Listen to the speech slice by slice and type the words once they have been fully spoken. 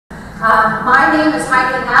My name is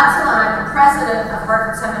Michael Rion Lecture, and I'm the president of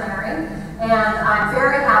Hartford Seminary, and I'm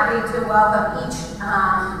very happy to welcome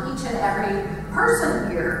each and every person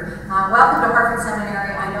here. Welcome to Hartford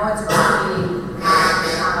Seminary. I know it's going to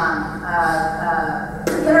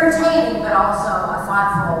be entertaining, but also a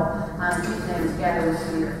thoughtful evening together with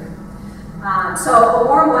you. So a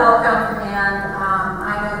warm welcome, and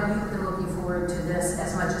I know you've been looking forward to this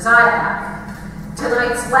as much as I have.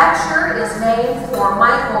 Tonight's lecture is named for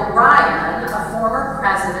Michael Rion, a former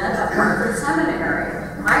president of Hartford Seminary.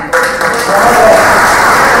 Michael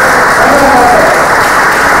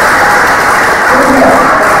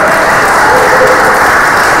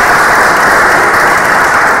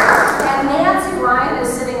and Nancy Rion is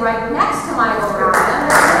sitting right next to Michael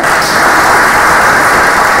Rion.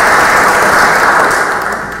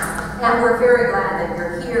 And we're very glad that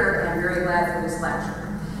you're here and very glad for this lecture.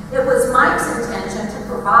 It was Mike's intention to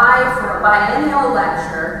provide for a biennial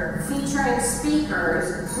lecture featuring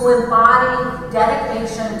speakers who embody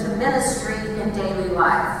dedication to ministry in daily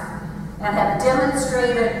life and have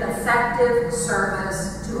demonstrated effective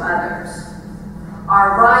service to others.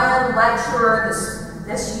 Our Rion lecturer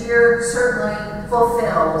this year certainly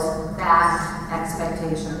fulfills that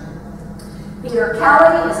expectation. Peter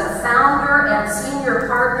Kelly is a founder and senior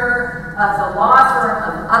partner of the law firm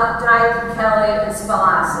of Updike, Kelly, and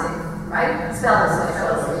Spelasi, right? Spelasi.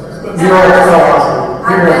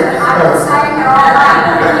 I've been saying it all night,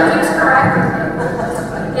 and he keeps correcting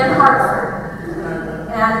me. In Hartford.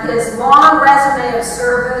 And his long resume of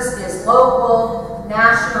service is local,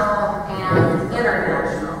 national, and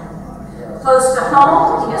international. Close to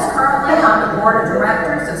home, he is currently on the board of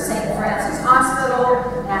directors of St. Francis Hospital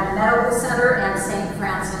and Medical Center and St.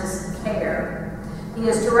 Francis Care. He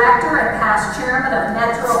is director and past chairman of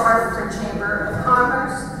Metro Hartford Chamber of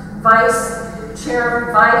Commerce, Vice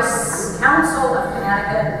Council of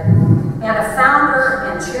Connecticut, and a founder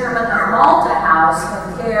and chairman of Malta House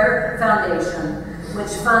of Care Foundation,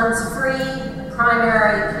 which funds free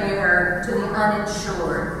primary care to the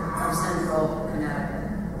uninsured of Central Connecticut.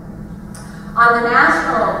 On the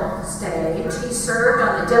national stage, he served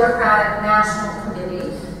on the Democratic National Committee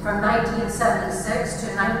from 1976 to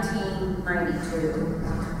 1992,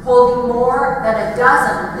 holding more than a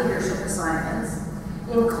dozen leadership assignments,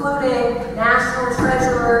 including National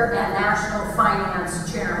Treasurer and National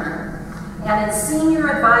Finance Chairman, and in senior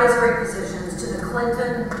advisory positions to the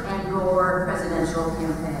Clinton and Gore presidential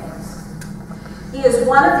campaigns. He is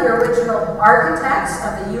one of the original architects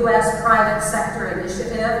of the U.S. Private Sector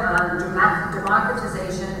Initiative on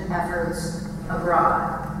democratization efforts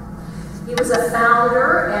abroad. He was a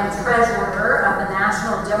founder and treasurer of the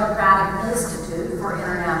National Democratic Institute for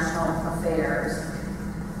International Affairs,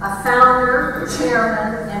 a founder,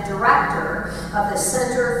 chairman, and director of the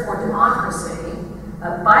Center for Democracy,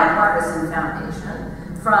 a bipartisan foundation,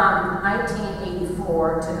 from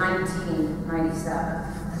 1984 to 1997.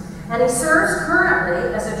 And he serves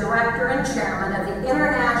currently as a director and chairman of the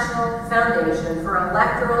International Foundation for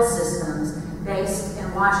Electoral Systems based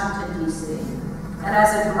in Washington, D.C., and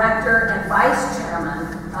as a director and vice chairman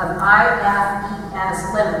of IFES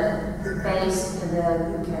Limited, based in the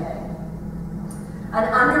UK. An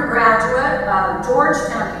undergraduate of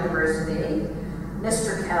Georgetown University,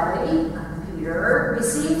 Mr. Kelly, Peter,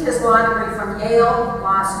 received his law degree from Yale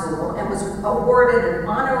Law School and was awarded an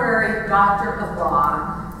honorary Doctor of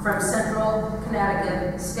Law from Central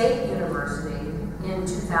Connecticut State University in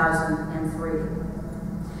 2003.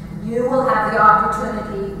 You will have the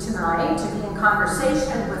opportunity tonight to be in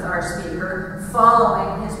conversation with our speaker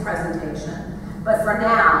following his presentation. But for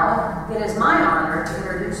now, it is my honor to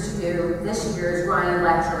introduce to you this year's Rion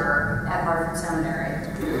Lecturer at Hartford Seminary.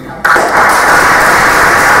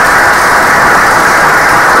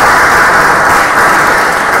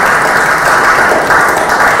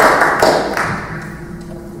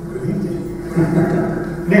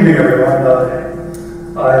 Good evening, everyone.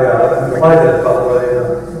 I am delighted, by the way, the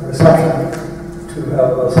reception to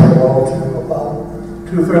have said hello to about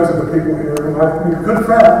 2/3 of the people here who have been good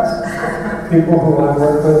friends, people who I've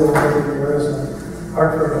worked with over the years in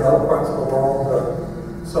Hartford and other parts of the world.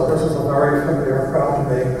 So this is a very familiar crowd to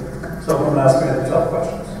me, so don't ask me any tough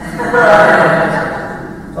questions.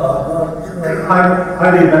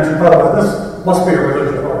 Heidi mentioned, by the way, this must be a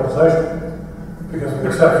religious organization, because with the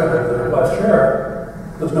exception of the vice chair,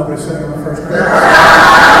 there's nobody sitting in the first row.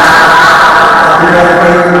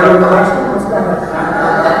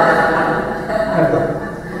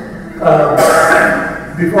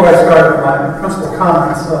 Before I start with my principal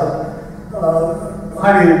comments,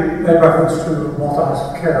 Heidi made reference to Malta House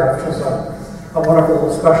of Care, which is a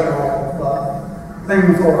wonderful special thing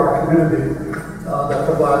for our community that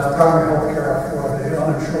provides primary health care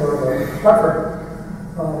Hartford.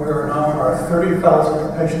 We are now on our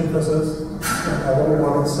 30,000th patient visits in a little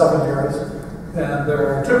more than 7 years. And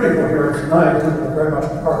there are two people here tonight who are very much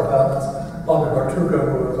a part of that. That's Bobby Bartuca,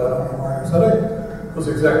 who is at Ohio City, who's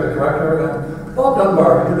the executive director, and Bob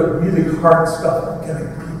Dunbar did a really hard stuff of getting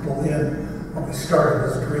people in when we started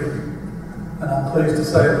this dream. And I'm pleased to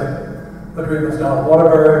say that the dream is now in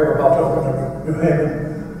Waterbury. We're about to open in New Haven.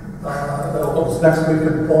 It opens next week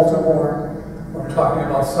in Baltimore. We're talking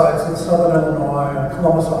about sites in Southern Illinois and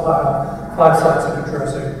Columbus, Ohio, 5 sites in New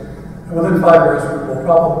Jersey. And within 5 years, we will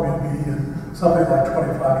probably be in something like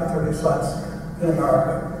 25 to 30 sites in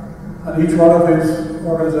America. And each one of these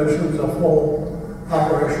organizations, a full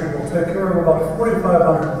operation, will take care of about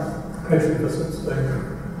 4,500 patient visits a year,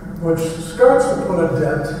 which starts to put a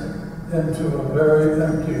dent into a very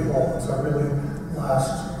empty hole. It's our really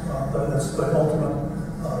last, it's the ultimate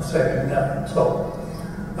saving net. So,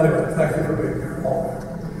 anyway, thank you for being here, all.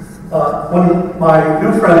 When my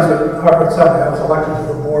new friends at Hartford Seminary, I was elected to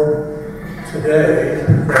the board today,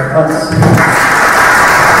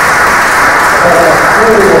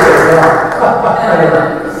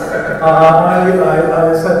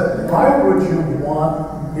 I said, why would you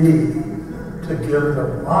want me to give the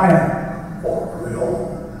Rion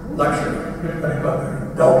Lecture, if anybody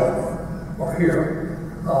in Belgium or here,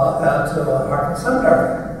 at Hartford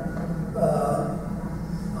Seminary?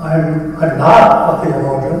 I'm not a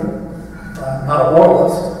theologian, I'm not a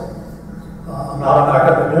moralist, I'm not an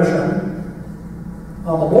academician,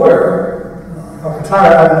 I'm a lawyer, a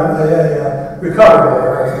recovered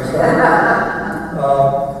lawyer, as you say.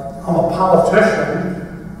 I'm a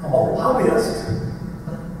politician, I'm a lobbyist.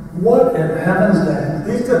 What in heaven's name?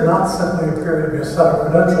 These did not simply appear to be a set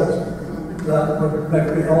of credentials that would make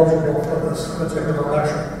me eligible for this particular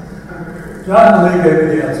lecture. John Lee gave me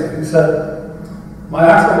the answer. He said, my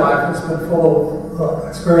actual life has been full of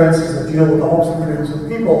experiences that deal with the hopes and dreams of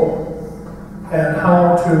people and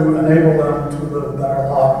how to enable them to live better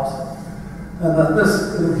lives. And that this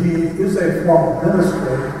indeed is a form of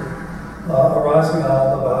ministry arising out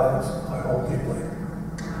of the values I hold deeply.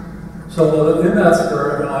 So in that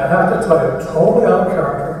spirit, and I have to tell you, totally out of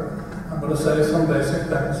character, I'm going to say some basic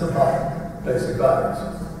things about basic values.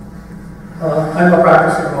 I'm a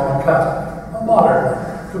practicing Roman Catholic, a modern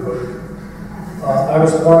one, to boot. I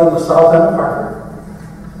was born in the south end of Hartford.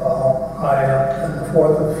 I am the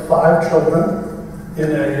fourth of 5 children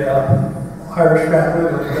in an Irish family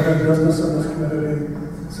that has been in business in this community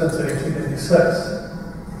since 1886.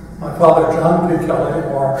 My father, John P. Kelly,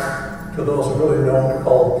 or to those who really know him,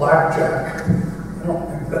 called Blackjack. I don't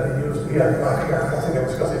think that he had black hair. I think it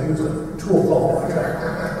was because he used a tool called Blackjack.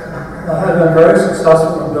 Had been very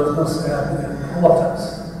successful in business and in politics,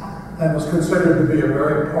 and was considered to be a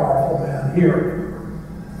very powerful man here.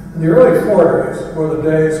 In the early 40s were the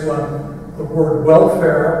days when the word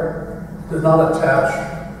welfare did not attach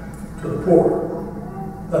to the poor.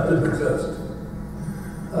 That didn't exist.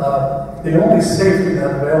 The only safety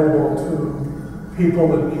net available to people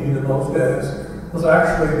in need in those days was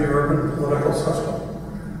actually the urban political system.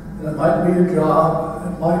 And it might mean a job,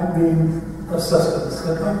 it might mean assistance,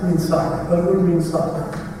 it might mean something, but it would mean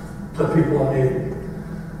something to people in need.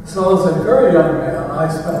 So as a very young man, I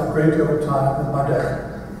spent a great deal of time with my dad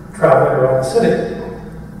traveling around the city.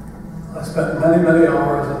 I spent many, many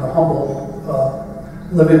hours in the humble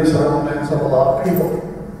living surroundings of a lot of people.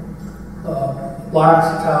 Blacks,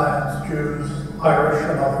 Italians, Jews, Irish,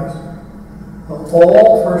 and others.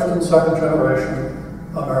 All first and second generation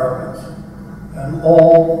Americans. And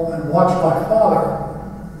watched my father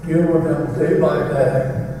deal with them day by day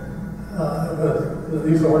with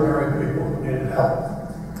these ordinary people who needed help.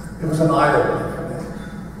 It was an eye-opener for me.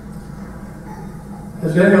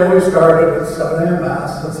 His day always started at 7 a.m.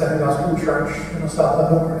 Mass at St. Augustine Church in the south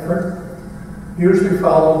end of Hartford, usually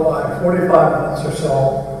followed by 45 minutes or so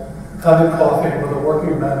having coffee with the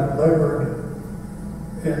working men who labored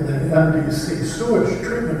in the MDC sewage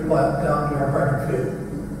treatment plant down near Hartford.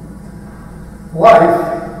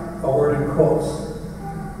 Life, a word in quotes,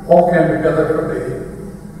 all came together for me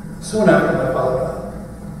soon after my father died.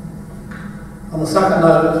 On the second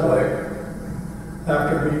night of his wake,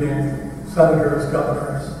 after meeting senators,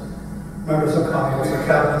 governors, members of Congress, a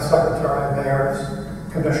cabinet secretary, mayors,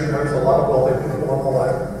 commissioners, a lot of wealthy people and the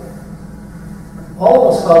like, all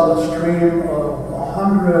of a sudden a stream of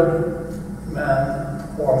 100 men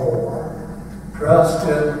or more, dressed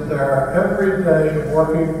in their everyday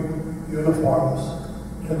working uniforms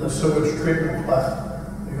in the sewage treatment plant,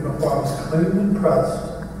 the uniforms cleaned and pressed,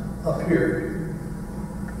 appeared,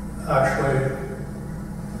 actually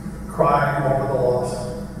crying over the loss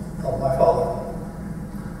of my father.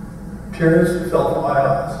 Tears fell from my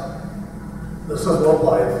eyes. this is what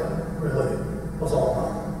life really was all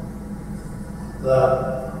about.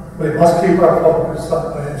 That we must keep our focus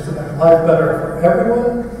on ways to make life better for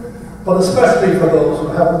everyone, but especially for those who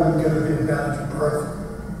haven't been given the advantage of birth,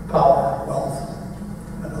 power, wealth,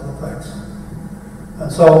 and other things. And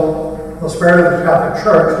so the spirit of the Catholic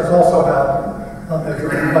Church has also had a major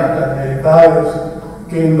impact on the values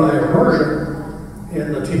gained by immersion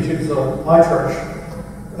in the teachings of my church,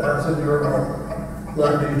 as in your room,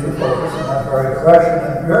 led me to focus in that very direction.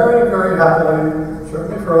 And very, very happily,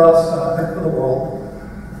 certainly for us, and I think for the world,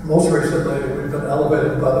 most recently we've been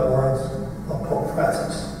elevated by the words of Pope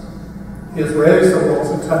Francis. He has raised the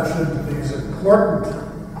world's attention to these important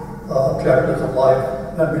objectives of life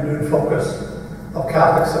and renewed focus of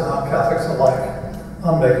Catholics and non-Catholics alike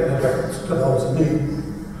on making a difference to those in need.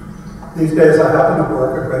 These days I happen to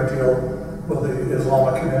work a great deal with the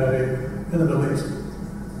Islamic community in the Middle East,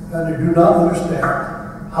 and you do not understand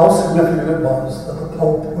how significant it was that the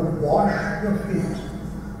Pope would wash the feet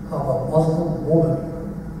of a Muslim woman,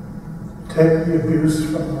 take the abuse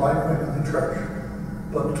from the right wing of the church,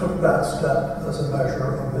 but took that step as a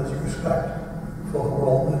measure of his respect for the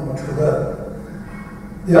world in which we live.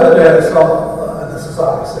 The other day I saw, and this is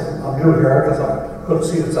obviously, I'm new here because I couldn't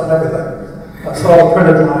see it's on everything, I saw a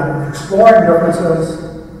printed line exploring differences,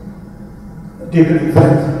 deepening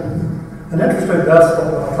faith. And interesting, that's what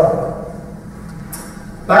I'm going to talk about.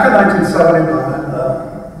 Back in 1979,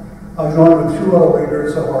 I joined with two other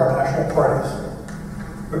leaders of our national parties,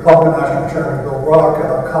 Republican National Chairman Bill Rock and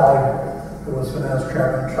our colleague, who was Finance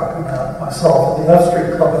Chairman Chuck and myself, at the F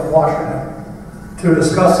Street Club in Washington, to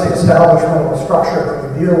discuss the establishment of a structure that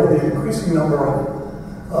would deal with the increasing number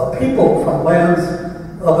of people from lands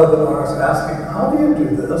other than ours asking, how do you do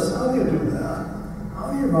this? How do you do that? How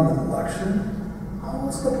do you run an election?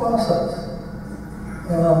 What's the process?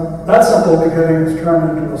 That simple beginning has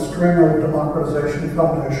turned into a string of democratization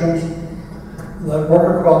foundations that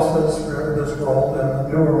work across this world in a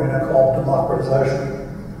new arena called democratization,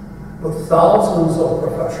 with thousands of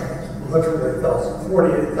professionals, literally thousands,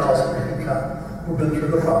 48,000 if you count, who've been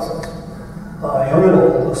through the process, young and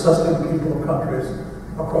old, assisting people of countries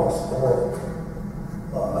across the world.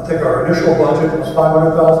 I think our initial budget was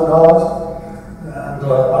 $500,000, and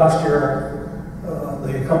last year,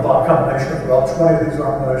 the combination of about 20 of these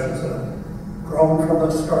organizations that have grown from the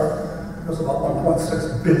start was about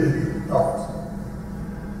 $1.6 billion.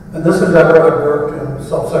 In this endeavor, I've worked in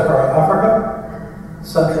sub-Saharan Africa,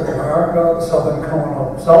 Central America, the southern cone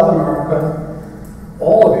of South America,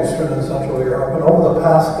 all of Eastern and Central Europe, and over the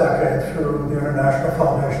past decade through the International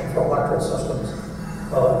Foundation for Electoral Systems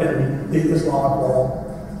in the Islamic world,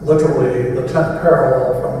 literally the 10th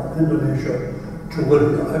parallel from Indonesia to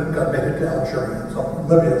Libya. I've got to make it down, sure, so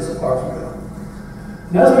Libya as far as we go.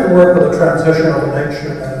 And as we work with the transition of a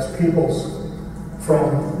nation and its peoples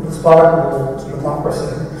from despotic rule to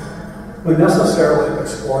democracy, we necessarily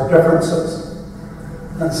explore differences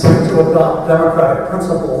and seek to adopt democratic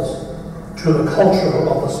principles to the culture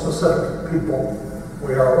of the specific people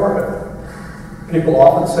we are working with. People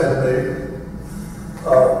often say to me,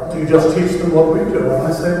 do you just teach them what we do? And I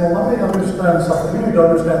say, well, let me understand something. You need to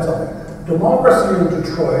understand something. Democracy in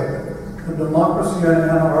Detroit and democracy in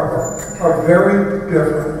Ann Arbor are very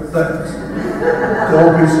different things.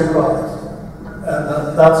 Don't be surprised. And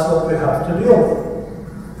that's what we have to deal with.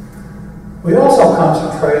 We also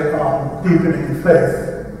concentrate on deepening faith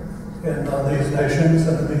in these nations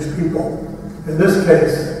and in these people. In this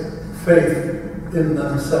case, faith in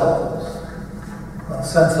themselves, a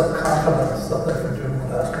sense of confidence that they can do what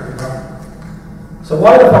has to be done. So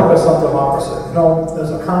why the focus on democracy? You know,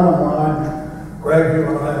 there's a common line, Greg, you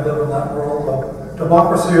and I live in that world of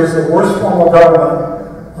democracy is the worst form of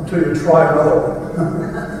government until you try another one.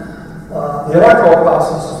 The electoral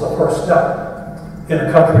process is the first step in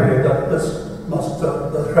a country that the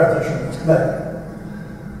transition must make.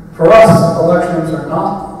 For us, elections are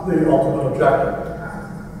not the ultimate objective,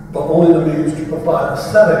 but only the means to provide a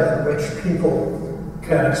setting in which people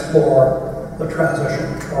can explore the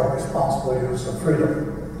transition toward responsible use of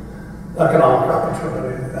freedom, economic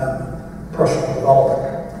opportunity, and personal development.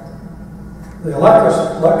 The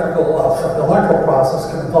electoral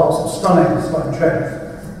process can involve some stunning changes.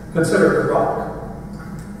 Consider Iraq.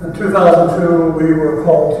 In 2002, we were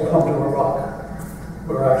called to come to Iraq.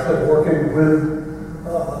 We were actually working with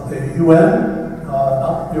the UN,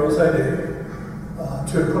 not USAID,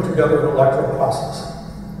 to put together an electoral process.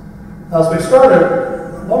 As we started,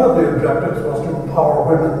 one of the objectives was to empower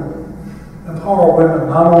women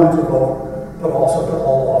not only to vote, but also to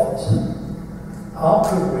hold office. How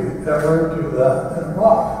could we ever do that in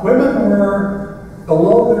Iraq? Women were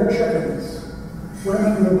below their chickens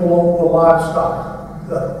women live below the livestock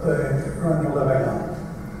that they earn their living on.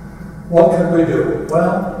 What can we do?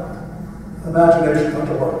 Well, imagination went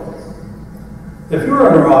to work. If you were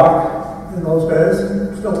in Iraq in those days,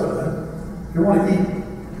 and still today, you want to eat,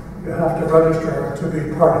 you have to register to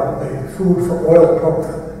be part of the Food for Oil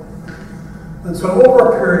program. And so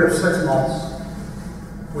over a period of 6 months,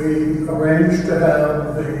 we arranged to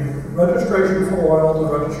have the registration for oil, the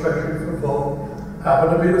registration for vote,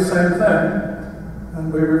 happen to be the same thing.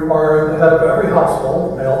 And we required the head of every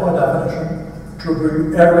household, male by definition, to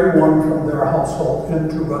bring everyone from their household in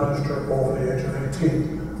to register over the age of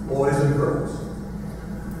 18, boys and girls.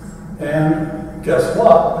 And guess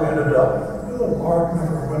what? We ended up with a large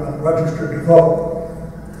number of women registered to vote.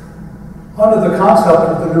 Under the concept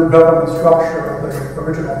of the new government structure of the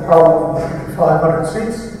original parliament, there would be 500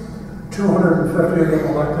 seats, 250 of them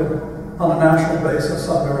elected on a national basis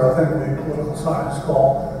under a thing we political science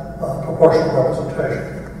call proportional representation.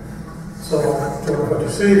 So 250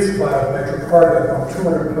 seats, if I have a major party, I want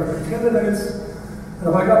 250 candidates, and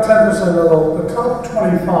if I got 10% of the top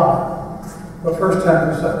 25, the first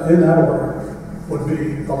 10% in that order would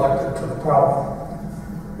be elected to the parliament.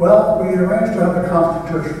 Well, we arranged to have the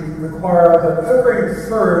Constitution require that every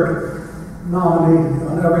third nominee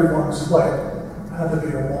on everyone's slate had to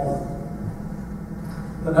be a woman.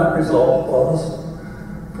 The net result was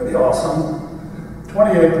pretty awesome.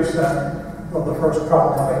 28% of the first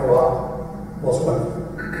parliament in Iraq was women.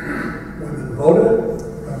 Women voted,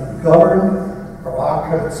 women governed. Iraq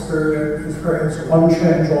had experienced one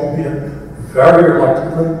change, albeit very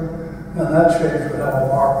reluctantly, and that change would have a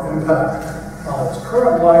marked impact on its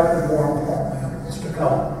current life and, more importantly, on its to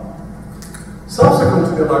come. Subsequent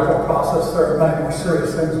to the electoral process, there are many more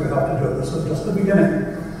serious things we have to do. This is just the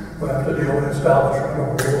beginning. We have to deal with the establishment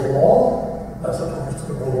of the rule of law, as opposed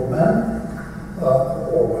to the rule of men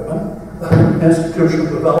or women, institutional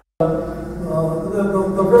development,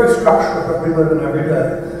 the very structure that we live in every day.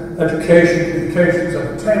 Education, communications,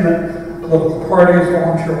 entertainment, political parties,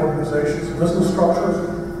 volunteer organizations, business structures,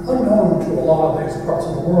 unknown to a lot of these parts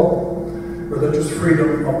of the world. Religious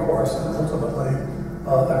freedom, of course, and ultimately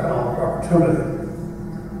economic opportunity.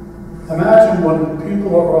 Imagine when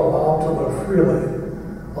people are allowed to live freely,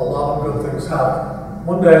 a lot of good things happen.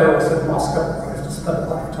 One day I was in Moscow, where I used to spend a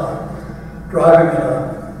lot of time, driving in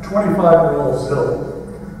a 25-year-old Zil.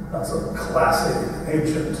 That's a classy,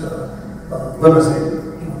 ancient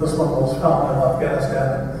limousine. This one was found in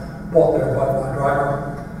Afghanistan, bought there by my driver.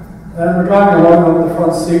 And we're driving along in the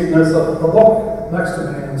front seat, and there's a book next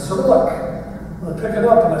to me in Cyrillic. I pick it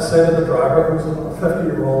up and I say to the driver, who's a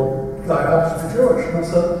 50-year-old guy, happens to be Jewish, and I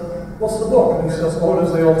said, "What's the book?" And he says, "Oh, it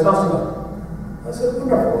is the Old Testament." I said,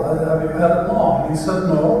 "Wonderful, have you had it long?" And he said,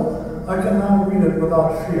 "No, I can now read it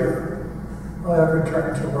without fear. I have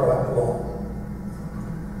returned to where I belong."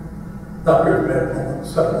 That weird made moment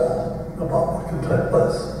said all about what can take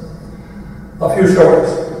place. A few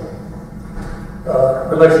stories.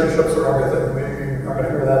 Relationships are everything. We are going to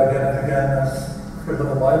hear that again and again as we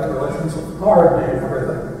live in life. Relationships are indeed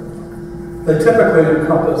everything. They typically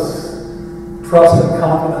encompass trust and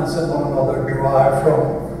confidence in one another derived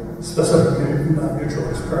from specific mutual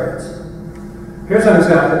experience. Here's an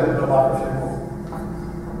example of democracy movement.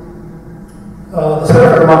 The Center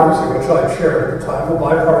for Democracy, which I chaired at the time, a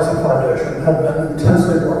bipartisan foundation, had been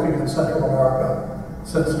intensely working in Central America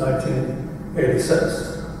since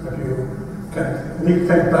 1986. If you can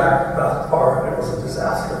think back that far, it was a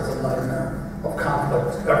disaster, it was a nightmare of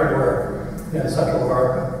conflict everywhere in Central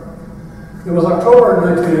America. It was October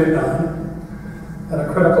 1989, and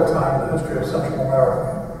a critical time in the history of Central America.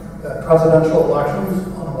 At presidential elections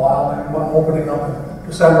on Wyoming, one opening up in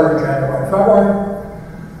December, January, and February,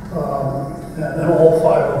 and in all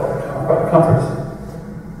 5 of our democratic countries.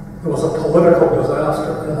 It was a political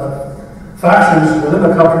disaster, and the factions within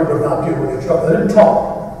the country would not deal with each other. They didn't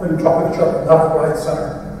talk. They didn't talk with each other. Left, right, center,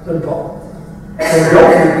 didn't talk. There was no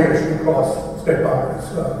communication across state boundaries,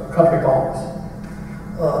 country boundaries.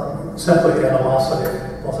 Simply animosity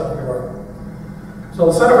was everywhere. So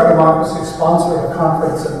the Center for Democracy sponsored a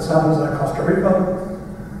conference in San Jose, Costa Rica,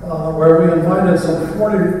 where we invited some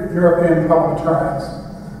 40 European parliamentarians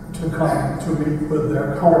to come to meet with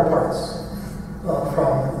their counterparts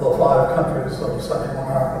from the 5 countries of Central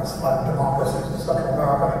America, 5 democracies of Central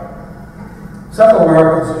America. Central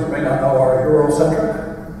Americans, as you may not know, are Eurocentric.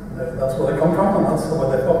 That's where they come from, and that's the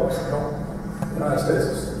way they focus. The United States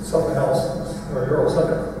is something else. They're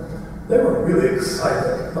Eurocentric. They were really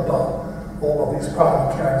excited about all of these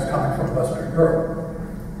parliamentarians coming from Western Europe.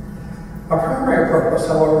 Our primary purpose,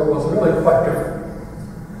 however, was really quite different.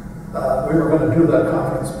 We were going to do that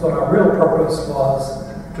conference, but our real purpose was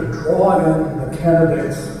to draw in the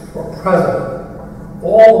candidates for president,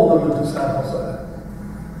 all of them into San Jose.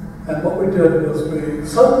 And what we did was we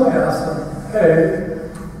suddenly asked them, hey,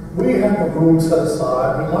 we have a room set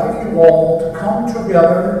aside. We'd like you all to come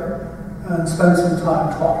together and spend some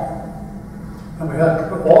time talking. And we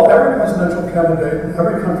had every presidential candidate in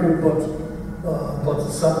every country but El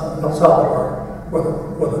Salvador, where the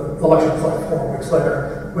election was like 4 weeks later,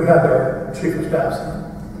 we had their chief of staffs in.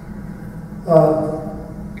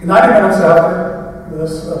 90 minutes after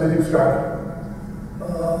this meeting started,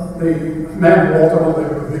 the man who ultimately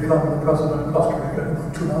would become the president of Costa Rica in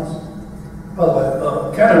about 2 months. By the way,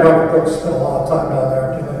 Ken and Robert Brooks spent a lot of time down there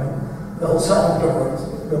dealing with El Salvador.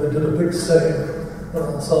 Really did a big save.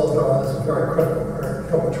 El Salvador is very critical,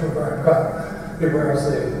 for which we're very proud. He wears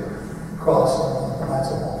the cross on the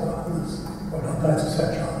Knights of Malta, or the Knights of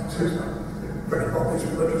St. John, excuse me. Bringing up all these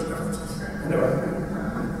religious differences. Anyway,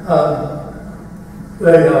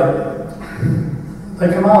 they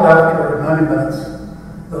come out after 90 minutes.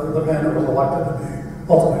 The man who was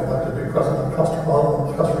ultimately elected to be president of Costa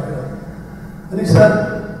Rica. And he said,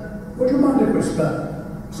 would you mind if we spent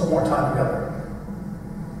some more time together?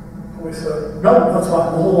 And we said, no, that's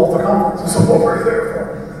fine. We'll hold off the conference. This is what we're there for.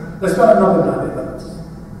 They spent another 90 minutes.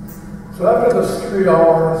 So after this 3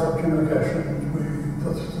 hours of communication,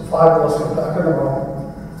 the 5 of us went back in the room.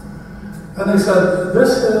 And they said, this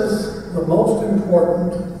is the most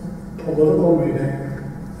important political meeting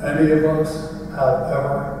any of us have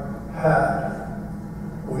ever had.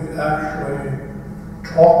 We actually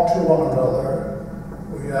talked to one another.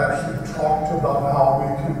 We actually talked about how we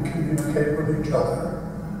can communicate with each other.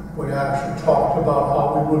 We actually talked about how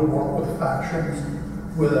we would work with factions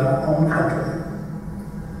within our own country.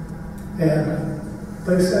 And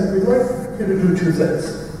they said, we'd like you to do 2 things.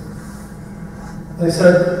 They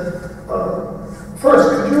said, first,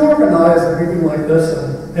 could you organize a meeting like this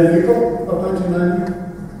in April of 1990?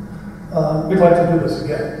 We'd like to do this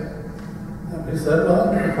again. And we said,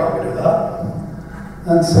 well, we can probably do that.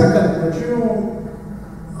 And second, would you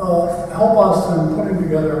help us in putting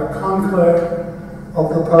together a conclave of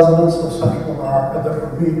the presidents of Central America that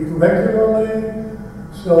would meet regularly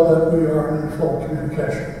so that we are in full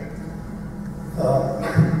communication?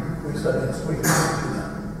 We said, yes, we can do that.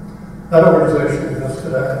 That organization exists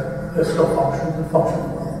today. It still functions. It functions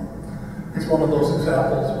well. It's one of those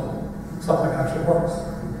examples when something actually works.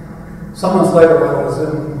 Some months later, I was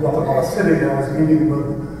in Guatemala City. I was meeting with a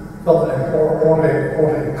fellow named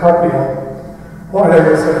Jorge Carpio. Jorge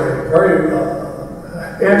was a very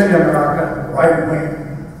anti-American, right-wing,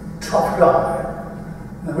 tough guy.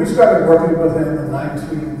 And we started working with him in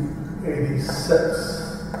 1986.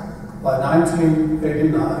 By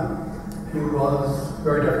 1989, he was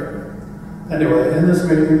very different. Anyway, in this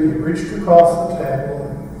meeting, he reached across the table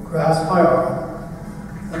and grasped my arm.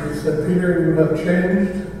 And he said, Peter, you have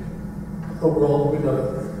changed the world we live in.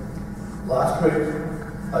 Last week,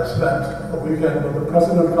 I spent a weekend with the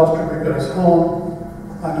president of Costa Rica at his home.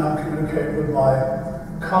 I now communicate with my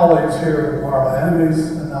colleagues here who are my enemies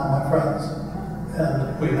and now my friends.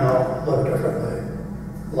 And we now live differently.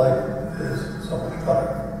 Life is so much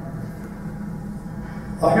better.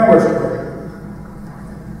 A humorous story.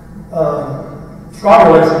 Strong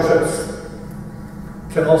relationships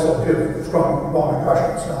can also give strong, long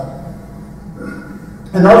impressions.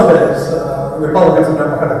 In those days, Republicans and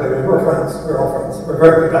Democratic leaders were friends. We were all friends. We were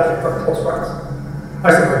very good, actually, very close friends.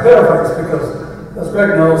 I say we're better friends because, as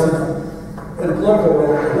Greg knows, in a political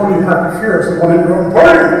world, the one you have to fear is the one in your own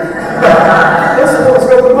party. This is what's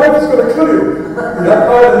going to life is going to kill you. The other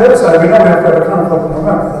party on the other side, we know we have to have a conflict in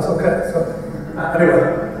November. That's okay. So,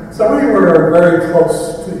 anyway, so we were very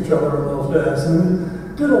close to each other in those days and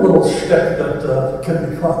did a little shtick that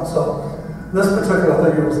can be fun. So, this particular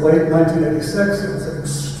thing, it was late 1986. It was an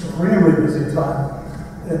extremely busy time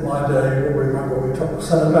in my day. You'll remember we took the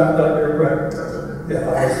Senate back that year, Greg?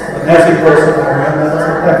 Yeah, I was a Nancy person. I ran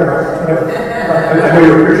that. I know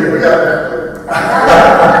you appreciate it.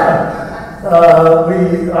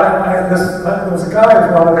 There was a guy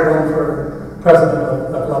who wanted to run for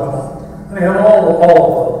president of Lebanon, and he had all of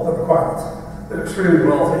the requirements. He was extremely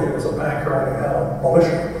wealthy. He was a banker, and he had a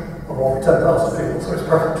militia of over 10,000 people, so he's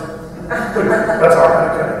perfect. That's all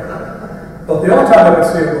right, okay. But the only time I could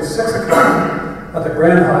see it was 6 o'clock at the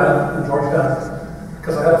Grand Hyatt in Georgetown,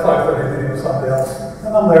 because I had a 5:30 meeting with somebody else.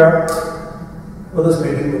 And I'm there with this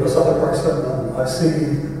meeting with this other person, and I see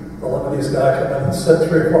the Lebanese guy come in and sit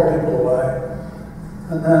 3 or 4 people away.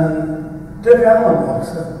 And then Dick Allen walks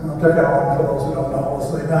in. Now, Dick Allen, for those who don't know,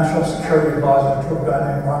 was the National Security Advisor to a guy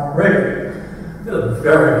named Ronald Reagan. He was a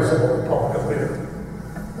very visible Republican leader.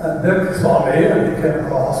 And Dick saw me, and he came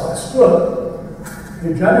across. I stood, He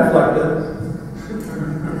genuflected,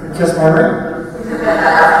 kissed my ring.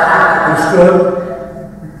 He stood,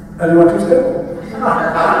 and he went to his table.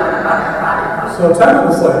 So 10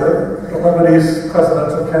 minutes later, the Lebanese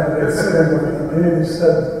presidential candidate sitting looking at me, and he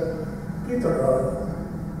said, Peter,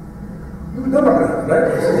 you're a Democrat, right?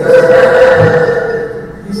 I said, yes.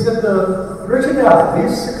 He said, Richard,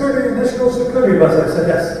 he's security, national security advisor. I said,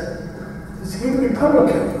 yes. Is he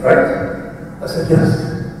Republican, right? I said, yes.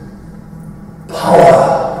 Power.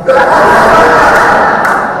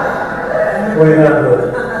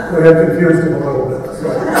 we had confused him a little bit. So.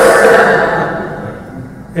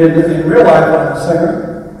 In real life, I'm a singer.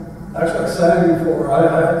 Actually, I sang for, I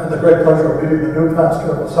had the great pleasure of meeting the new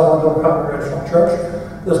pastor of the Somerville Congregational Church.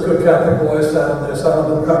 This good Catholic boy sat in the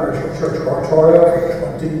Somerville Congregational Church oratorio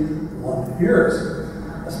for 21 years.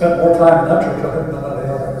 I spent more time in that church, I think, than any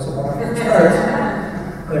other. It was a wonderful experience.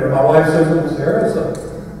 Anyway, my wife Susan was here as a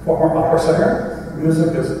former opera singer.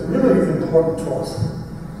 Music is really important to us.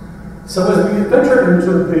 So as we ventured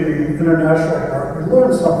into the international part, we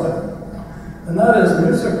learned something. And that is,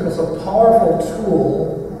 music was a powerful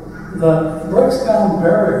tool that breaks down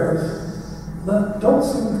barriers that don't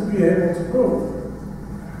seem to be able to move.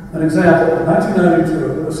 An example, in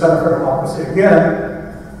 1992, the Center for Democracy,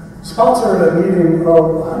 again, sponsored a meeting of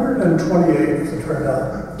 128, as it turned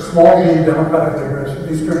out, small D democratic leaders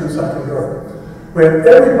from Eastern and Central Europe. We had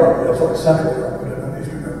everybody, Central Europe, we didn't have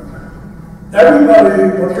Eastern Europe.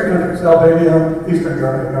 Everybody, what 3 countries, Albania, Eastern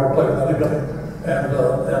Germany, never played with anybody, and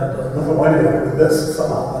Lithuania with this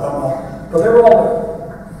somehow, I don't know. But they were all there.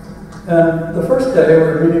 And the first day, we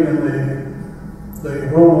were meeting in the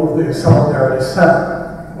room of the Solidarity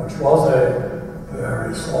Center, which was a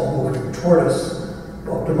very slow-moving tortoise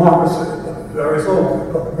of democracy, but very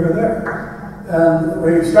slow-moving, but we were there. And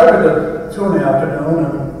we started at 2 in the afternoon,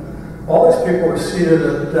 and all these people were seated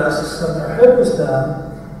at desks, and their head was down.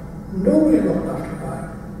 Nobody looked left or right.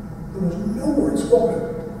 There was no word spoken.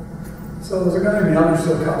 So there was a guy named Jan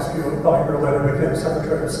Silkowski, who about a year later became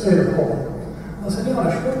Secretary of State of Poland. I said,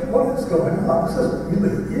 Janusz, what is going on? This is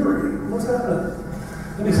really eerie. What's happening?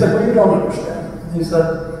 And he said, well, you don't understand. He said,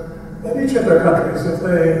 in each of their countries, if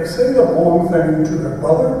they say the wrong thing to their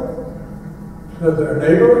brother, to their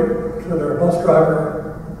neighbor, to their bus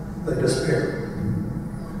driver, they disappear.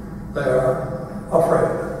 They are afraid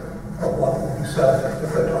of what will be said if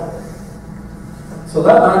they don't. So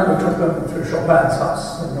that night we took them to Chopin's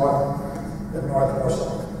house in North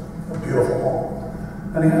Warsaw, a beautiful home.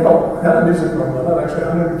 And he had a music room that had actually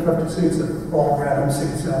 150 seats, and all random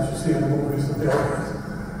seats, as you see in the movies and the others.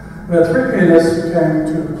 We had 3 pianists who came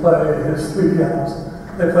to play his 3 pianos.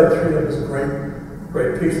 They played 3 of his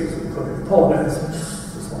great pieces, including the Polonaise, which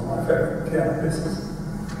is one of my favorite piano pieces.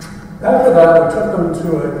 After that, we took them to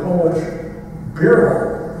a Polish beer hall.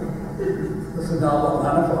 This is now about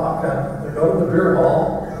 9 o'clock, and they go to the beer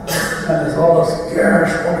hall, and there's all this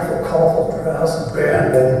garish, wonderful, colorful brass and band,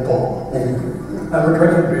 boom, and we're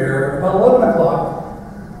drinking beer. About 11 o'clock,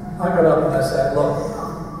 I got up and I said, look,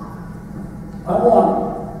 I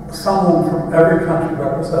want someone from every country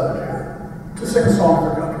represented here to sing a song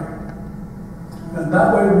for country. And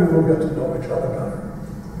that way we will get to know each other better.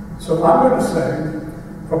 So I'm going to sing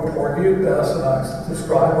from Porgy and Bess, and I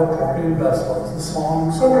describe what Porgy and Bess was, the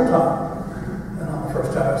song Summertime. And on the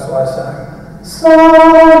first time, so I sang,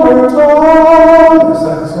 Summertime, I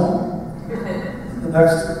sang the song. The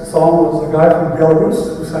next song was a guy from Belarus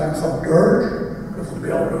who sang some dirge, because in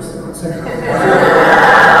Belarus they would sing.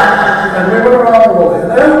 And we went around the world,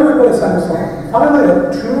 and everybody sang a song. Finally,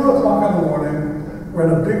 at 2 o'clock in the morning, we're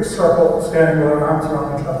in a big circle, standing with our arms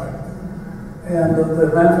around each other. And the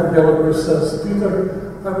man from Belarus says, Peter,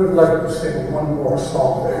 I would like to sing one more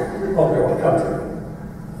song of your country.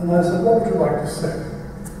 And I said, what would you like to sing?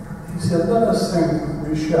 He said, let us sing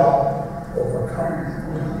We Shall Overcome.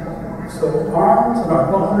 So arms and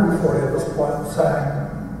our 140 at this point sang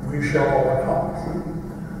We Shall Overcome.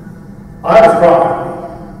 I was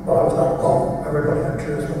crying, but I was not alone. Everybody had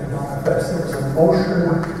tears running down my face. There was emotion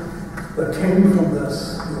that came from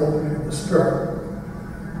this, the opening of the stir.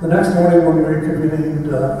 The next morning when we reconvened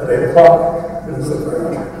at 8 o'clock, it was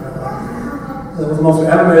there was the most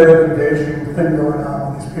animated, engaging thing going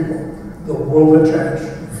on with these people. The world had changed.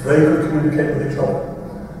 They could communicate with each other.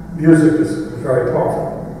 Music is very powerful.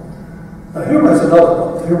 Now, humor is another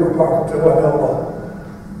one. Humor is powerful too. I know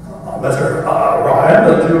Mr. Ryan,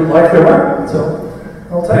 that you like humor. So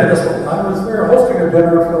I'll tell you this one. We were hosting a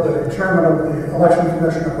dinner for the chairman of the Election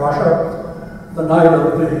Commission of Russia the night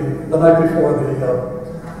before the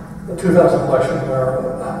 2000 election, where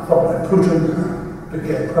a fellow named Putin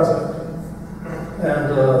became president.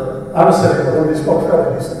 And I was sitting with him. He spoke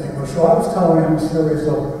fairly decent English. humor. So I was telling him a series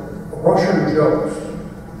of Russian jokes.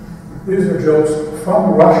 These are jokes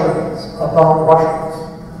from Russians about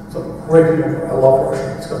Russians. So great humor. I love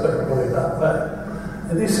Russians because they're really that way.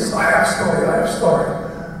 And he says, I have a story.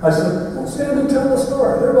 I said, well, stand and tell the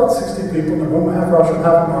story. There are about 60 people in the room, half Russian,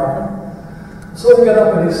 half American. So he got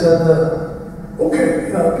up and he said,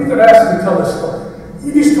 okay, Peter asked me to tell this story.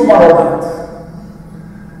 It is tomorrow night.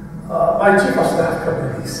 My chief of staff come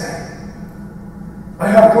in, he said, I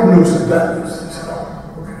have good news and bad news. He said,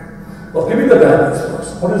 oh, okay. Well, give me the bad news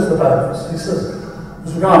first. What is the bad news? He says,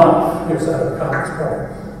 Zuganov, he was out of the Congress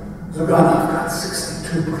Party. Zuganov got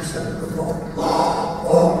 62% of the vote.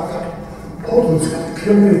 Oh my God, Putin's going to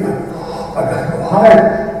kill me. I got to go hide.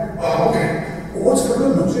 Oh, okay, well, what's the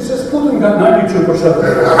good news? He says, Putin got 92% of the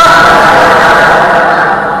vote.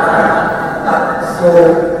 So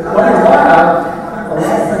when you laugh, a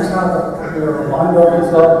lot of things happen. Your mind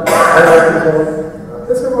opens up, head opens up.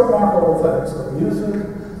 It's a remarkable thing. So music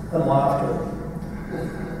and laughter.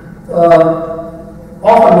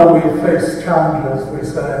 Often when we face challenges, we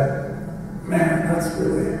say, man, that looks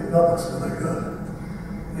really good.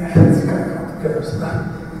 Yeah, it's kind of complicated. So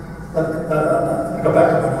I go back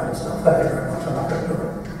to my own stuff. Thank you very much. I'm not going to do it.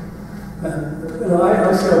 And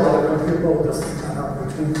I see a lot of young people just kind of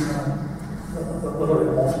routine, literally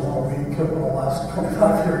almost 1 week over the last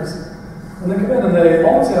 25 years. And they come in and they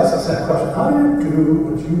always ask the same question: how do you do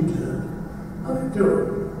what you did? How do you do it?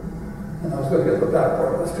 And I was going to get the back part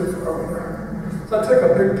of this too far over there. So I take a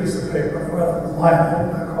big piece of paper and I write a line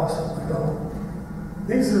across it and I go,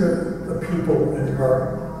 these are the people in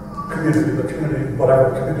your community, whatever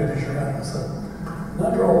communities you're in. I said, and I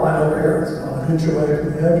draw a line over here, it's about an inch away from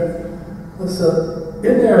the edge. I said,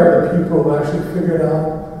 in there are the people who actually figured out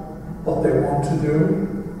what they want to do.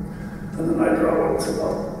 And then I draw what's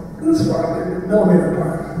about this far, maybe a millimeter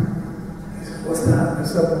apart. He said, what's that? I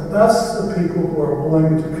said, well, that's the people who are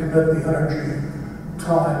willing to commit the energy,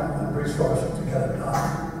 time, and resources to get it done.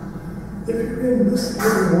 If you're in this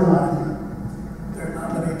little line, there are not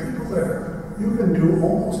many people there. You can do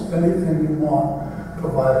almost anything you want,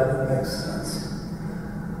 provided it makes sense.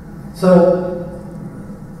 So,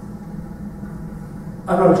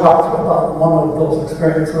 I'm going to talk about one of those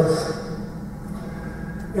experiences.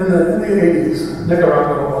 In the 80s,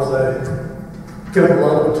 Nicaragua was given a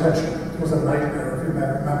lot of attention. It was a nightmare, if you may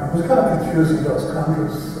remember. It was kind of confusing, those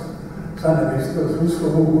countries, Sandinistas, who's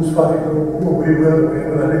fighting who are we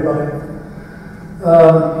with anybody.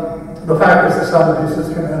 The fact is the Sandinistas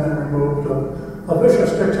came in and removed a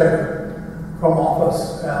vicious dictator from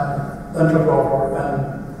office and then took over and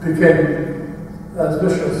became as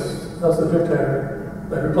vicious as the dictator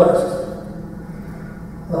they replaced.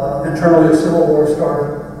 Internally, a civil war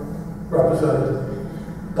started, represented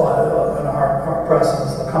by in our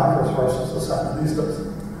presence, the Congress versus the Sandinistas.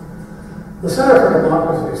 The Center for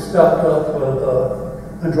Democracy stepped up with,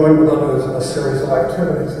 and joined with others in a series of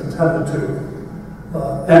activities intended to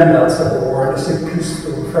end that civil war and to seek peace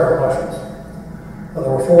through fair elections. There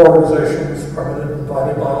were 4 organizations permitted,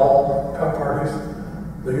 invited by all parties: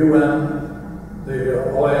 the UN, the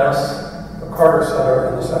OAS, the Carter Center,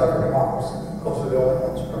 and the Center for Democracy. Those are the only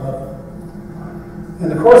ones permitted. In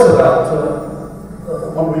the course of that,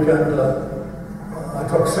 one weekend, I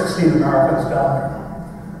took 16 Americans down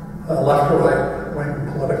there, left to right, wing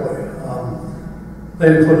politically. They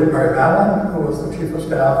included Mary Madeline, who was the chief of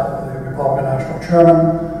staff of the Republican National Chairman,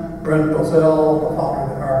 Brent Bozell, the founder of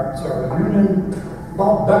the American Conservative Union,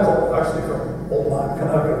 Bob Beckel, actually from Old Lyme,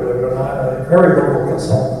 Connecticut, believe it or not, a very liberal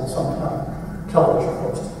consultant, sometime television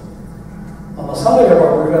host. On the Sunday of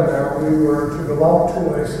our weekend there, we were to go out to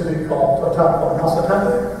a city called, a town called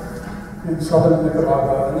Mazatepe in southern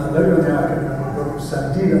Nicaragua, and then later in the afternoon we go to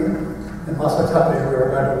Sandina. In Mazatepe, we were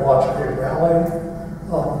going to watch a rally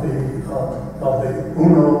of the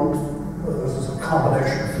UNO. This is a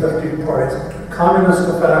combination of 15 parties, communists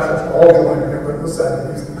to fascists, all joining in with the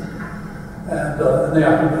Sandinistas. And in the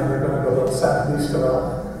afternoon, we were going to go to the Sandinista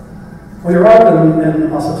rally. We arrived in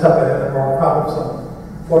Mazatepe and were a crowd of some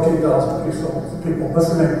 14,000 people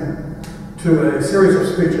listening to a series of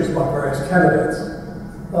speeches by various candidates.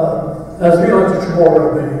 As Michael Rion,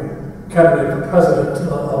 the candidate for president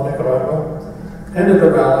of Nicaragua, ended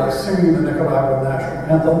the rally singing the Nicaraguan national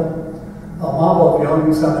anthem. A mob of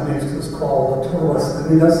young Sandinistas called the Todas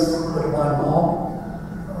Unidas, the Divine Mob,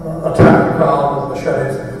 attacked the crowd with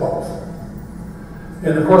machetes and clubs.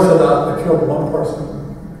 In the course of that, they killed 1 person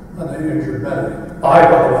and they injured many. I,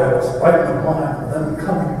 by the way, was right in line with them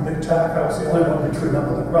coming big attack. I was the only one between them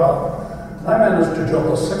and the crowd. I managed to jump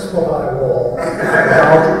a 6-foot-high wall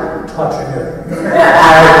without touching it.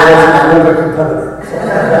 I wasn't a competitor. So.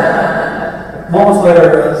 Moments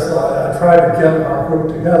later, as I tried to get our group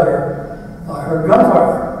together, I heard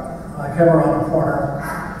gunfire. I came around the corner,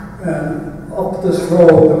 and up this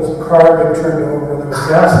road, there was a car being turned over, there was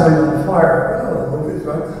gasoline on fire, the movies,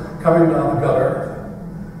 right, coming down the gutter,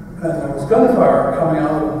 and there was gunfire coming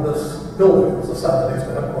out of this building. It was the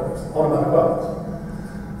Sandinista headquarters, automatic weapons.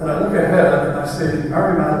 And I look ahead, and I see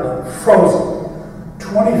Mary Magdalene frozen,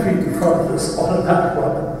 20 feet in front of this automatic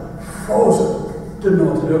weapon, frozen, didn't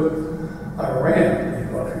know what to do. I ran,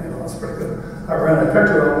 that's pretty good. I ran, I picked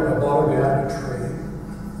her up, and I brought her behind a tree,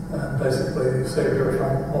 and basically saved her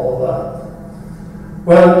from all of that.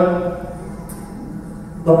 Well,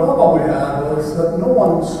 the problem we had was that no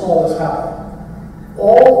one saw this happen.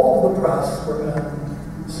 All of the press were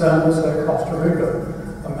in San Jose, Costa Rica.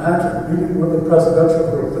 Imagine meeting with the presidential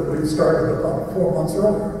group that we started about 4 months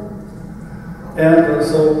earlier. And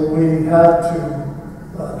so we had to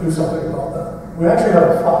do something about that. We actually had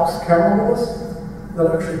a Fox camera with us that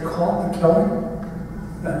actually caught the killing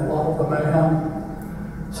and a lot of the mayhem.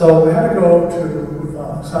 So we had to go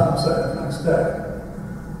to San Jose the next day.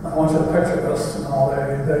 I want you to picture this.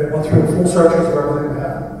 They went through full searches of everything we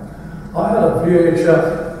had. I had a VHF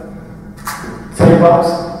tape box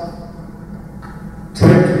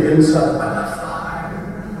taped to the inside of my left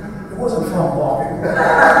thigh. It wasn't fun walking.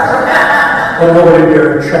 But nobody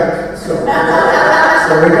dared check. So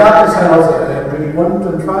we got to San Jose. We went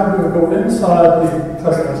and tried to go inside the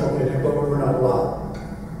presidential meeting, but we were not allowed.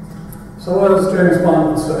 So as James Bond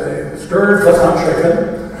would say, stirred but not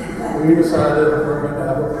shaken, we decided we were going to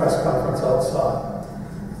have a press conference outside.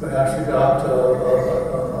 We actually got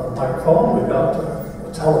a microphone, we got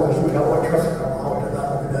a television, we got electricity, I don't know how we did that,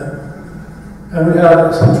 but we did. And we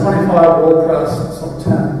had some 25 world press and some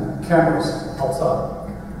 10 cameras outside,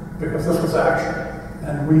 because this was action.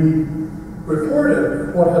 And we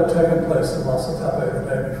reported what had taken place in Las Tepe the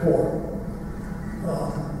day before.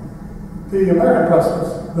 The American press was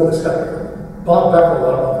really skeptical. Bob Becker, I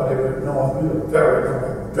don't know if anybody know him, he was a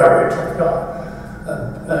very tough guy.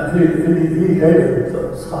 And he hated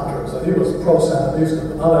those Contras, and he was pro-Sandinista,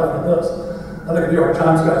 but not after this. I think a New York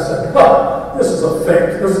Times guy said, oh, this is a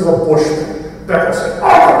fake, this is a Bush thing. Becker said,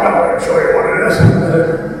 oh, no, I'll show you what it is.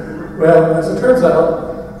 Well, as it turns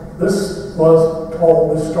out, this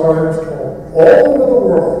story was told all over the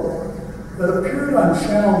world. It appeared on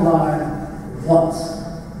Channel 9 once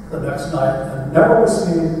the next night and never was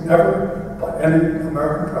seen ever by any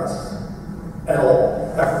American press at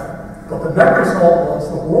all, ever. But the net result was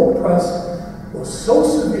the world press was so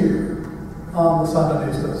severe on the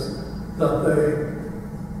Sandinistas that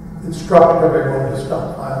they instructed everyone to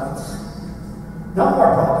stop violence. Now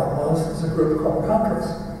our problem was a group called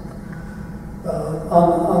Contras.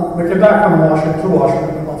 We came back from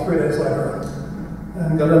Washington about 3 days later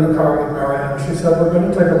and got in the car with Mary, and she said, we're going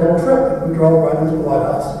to take a little trip. And we drove right into the White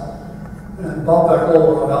House. And Bob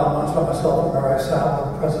Beckle, Al Munch, myself, and Mary sat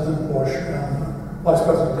with President Bush and Vice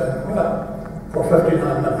President Dana for 59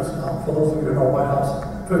 minutes. Now, for those of you who know White House,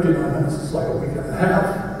 59 minutes is like a week and a half.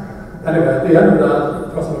 Anyway, at the end of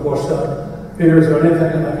that, President Bush said, Peter, is there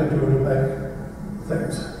anything I can do to make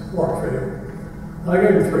things work for you? And I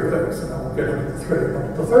gave him 3 things, and I won't get into the 3.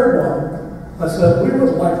 But the third one, I said, we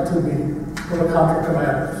would like to meet with the Contra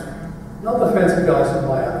commanders. Not the fancy guys in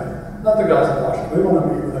Miami, not the guys in Washington. We want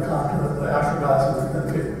to meet with the Contra, the actual guys in the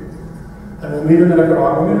field. And we'll meet in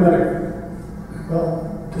Nicaragua. We'll meet in Nicaragua.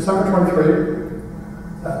 Well, December 23,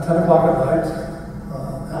 at 10 o'clock at night,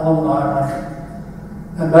 Alan and I went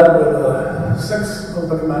and met with 6 of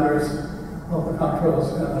the commanders of the Contras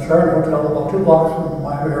in the Sheraton Hotel about 2 blocks from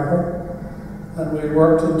Miami Airport. And we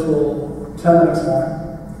worked until 10 the next morning,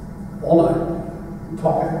 all night,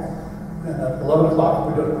 talking. And at 11 o'clock,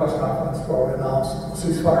 we did a press conference where we announced a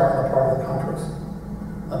ceasefire on the part of the Contras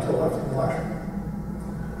until after the election.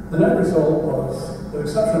 The net result was, with the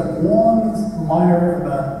exception of one minor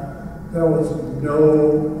event, there was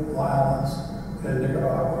no violence in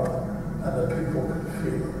Nicaragua, and the people could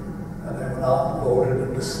feel it. And they went out and voted,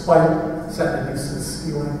 and despite Sandinistas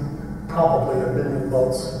stealing probably 1 million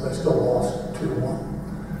votes, they still lost 2-1.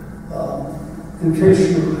 In case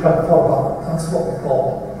you haven't thought about it, that's what we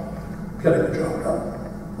call getting the job done.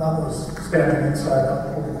 That was standing inside that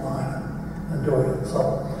whole line and doing it.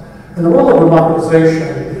 So, in the world of democratization,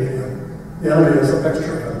 the enemy is a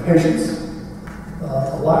mixture of impatience,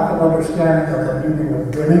 a lack of understanding of the meaning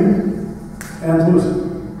of winning and losing,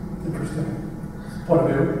 interesting point of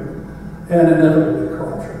view, and inevitably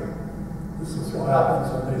corruption. This is what happens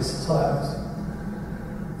in these societies.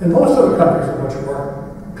 In most of the countries in which we work,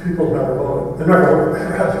 people never voted. They never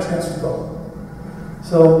had the chance to vote.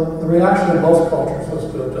 So the reaction in most cultures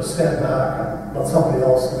was to just stand back and let somebody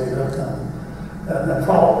else lead it. and then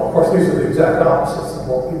follow. Of course, these are the exact opposites of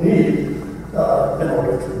what we need in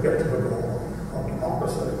order to get to the goal of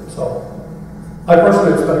democracy. So, I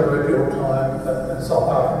personally have spent a great deal of time in South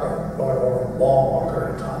Africa, going over a long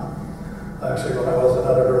period of time. Actually, when I was an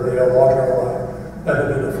editor of the Yale Law Journal, I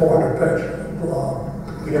edited a 400-page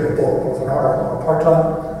beginning book. It was an article on apartheid,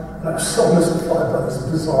 and I was so mystified by this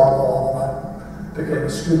bizarre law that I became a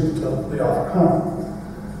student of the Afrikaner.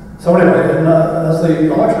 So anyway, as the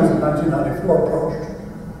elections in 1994 approached,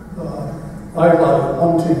 I led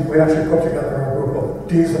one team. We actually put together a group of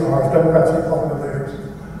Ds and Rs, Democrats and Republican leaders,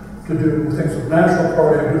 to do things with the National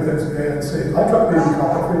Party and do things with the ANC. I took the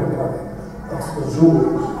Inkatha Freedom Party. That's the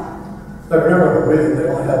Zulus. They were never going to win. They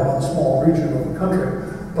only had one small region of the country,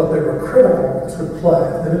 but they were critical to play.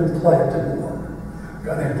 If they didn't play, it didn't work. A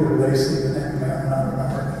guy named Boo Lacey and named Marion, I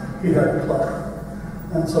remember, he had to play.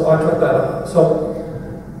 And so I took that up. So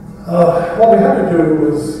what we had to do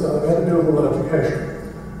was we had to do a little education,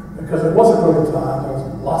 because it was a brutal time. There was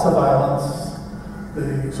lots of violence.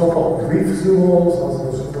 The so-called Reef Zulus, those are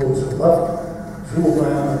the Zulus who left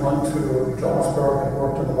Zululand and went to Johannesburg and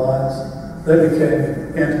worked in the mines, they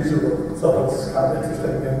became anti-Zulu. So it was kind of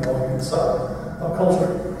interesting being going inside our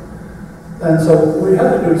culture. And so we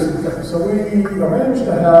had to do some things. So we arranged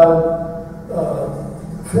to have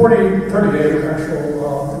 38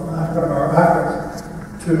 actual African-Americans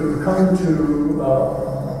to come to a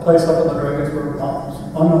place up in the Drakensberg Mountains,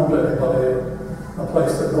 unknown to anybody, a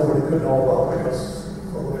place that nobody could know about because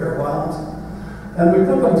of the fear of violence. And we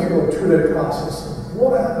put them through a 2-day process of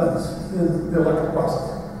what happens in the electoral process.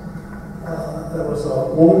 There was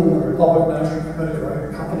a woman in the Republican National Committee, a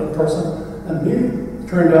very competent person, and me. It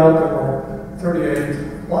turned out there were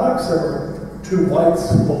 38 blacks, there were 2 whites,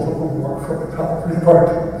 both of them worked for the Republican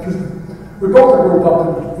Party. We broke the group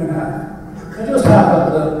up in half. It just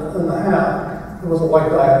happened that in the half, there was a white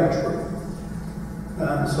guy in each group.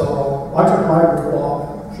 And so I took my group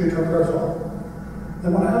off, she took hers off.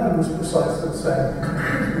 And what happened was precisely the same.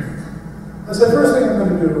 I said, first thing I'm going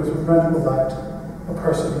to do is we're going to elect a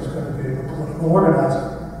person who's going to be the political organizer,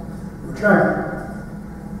 the chairman.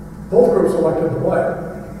 Both groups elected the white.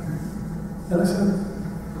 And I said,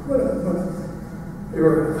 wait a minute. There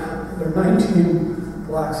are 19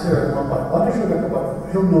 blacks here and one white. Why don't you elect the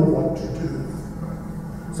white? He'll know what to do.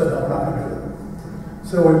 I said, no, we're not going to do that.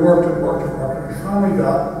 So we worked and worked and worked, and we finally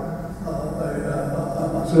got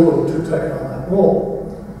a Zulu to take on that role.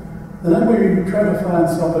 And then we tried to find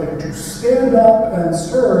somebody to stand up and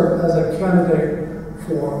serve as a candidate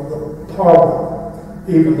for the parliament,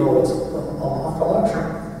 even though it's a mock election.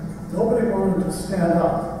 Nobody wanted to stand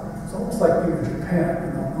up. It's almost like being in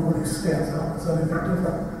Japan, nobody stands up. It's anything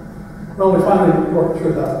different. Well, we finally worked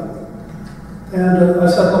through that. And I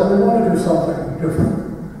said, look, we want to do something different.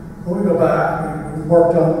 When we go back, we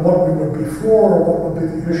worked on what we would be for, what would be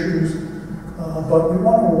the issues, but we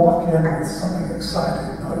want to walk in with something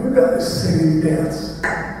exciting. Now, you guys sing and dance.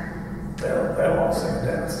 They don't want to sing and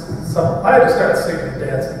dance. So I had to start singing and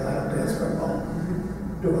dancing. I don't dance very well.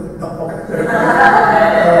 Do it. No, okay.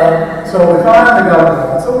 So we finally got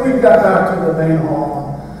it. So we got back to the main hall.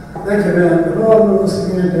 They came in, we were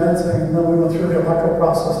singing and dancing, and then we went through the electoral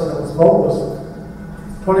process, and the vote was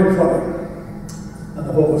 20-20. And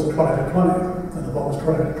the vote was 20-20. And the vote was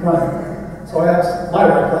 20-20. So I asked my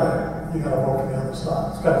right guy, you got to vote for the other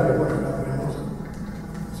side. It's got to be a winner, got to be a loser.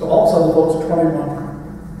 So all of a sudden the vote's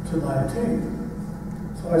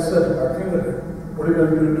 21-19. So I said to our candidate, what are you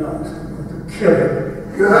going to do now? He said, we're going to kill him.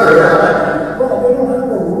 Well, they don't have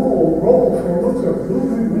a role for a loser.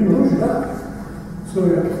 When you lose, you die. So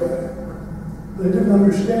you have to fight. They didn't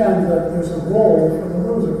understand that there's a role for the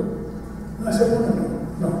loser. And I said,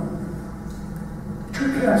 no.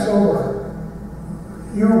 2 camps over,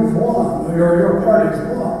 you've won, your party's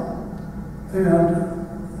won.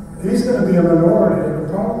 And he's going to be a minority in the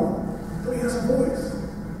parliament, but he has a voice.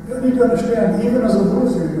 You need to understand, even as a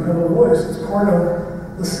loser, you have a voice. It's part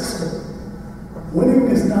of the system. Winning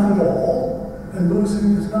is not at all, and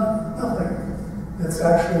losing is not nothing. It's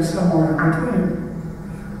actually somewhere in between.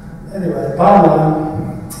 Anyway, bottom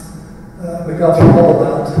line, we got through all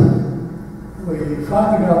of that. We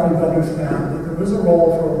finally got them to understand that there is a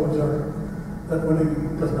role for a loser, that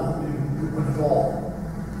winning does not mean you win at all.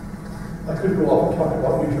 I could go off and talk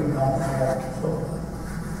about Egypt now if I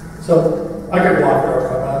want. So I could walk there.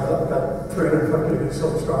 I've got 350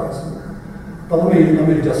 silver stars. But let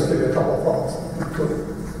me just give you a couple of thoughts.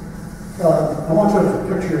 I want you to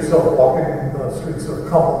picture yourself walking the streets of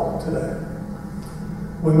Kabul today.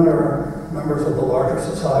 Women are members of the larger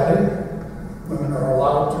society. Women are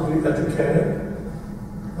allowed to be educated.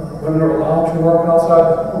 Women are allowed to work outside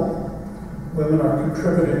the home. women are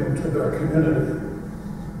contributing to their community.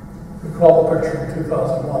 Recall the picture in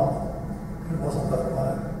 2001. It wasn't that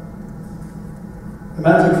way.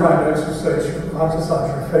 Imagine trying to exercise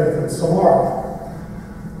your faith in Samara,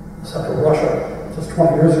 central Russia, just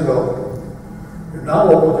 20 years ago. You're now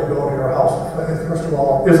able to go to your house of faith. First of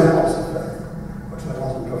all, it is a house of faith, which there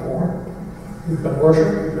wasn't before. You can worship,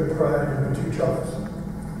 you can pray, you can teach others.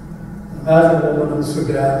 Imagine a woman in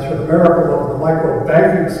Sudan, through the miracle of the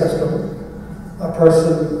micro-banking system, a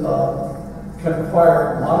person can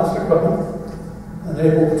acquire modest equipment and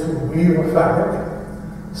able to weave a fabric,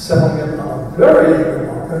 selling it on a very eager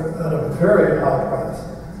market at a very high price,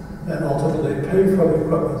 and ultimately pay for the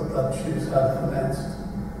equipment that she's had financed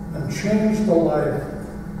and change the life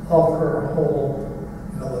of her whole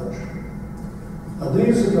village. Now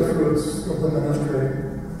these are the fruits of the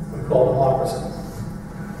ministry we call democracy.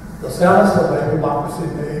 The status of a democracy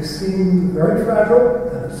may seem very fragile,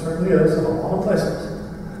 and it certainly is in a lot of places,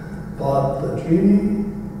 but the genie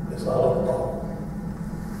is out of the bottle.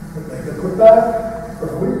 It may get put back for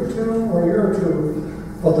a week or two, or a year or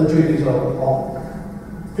two, but the genie's out of the bottle.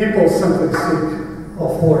 People simply seek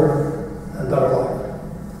a fuller and better life.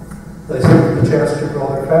 They seek the chance to grow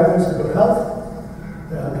their families in good health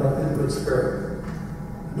and in good spirit.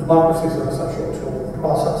 Democracy is an essential tool in the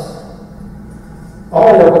process.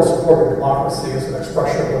 Our work in supporting democracy is an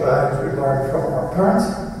expression of the values we learned from our parents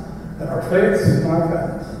and our faiths and our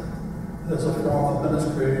families. It is a form of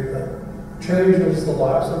ministry that changes the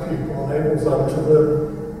lives of people, enables them to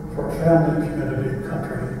live for family, community,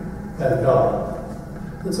 country, and God.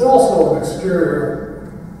 It's also an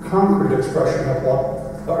exterior, concrete expression of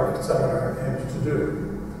what the Hartford Seminary aims to do.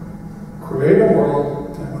 Create a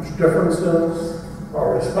world in which differences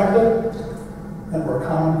are respected and where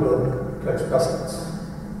common good takes precedence.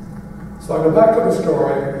 So I go back to the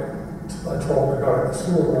story I told regarding the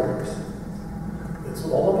sewer workers. It's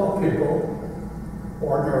all about people,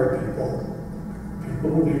 ordinary people, people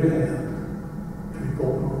who need a hand,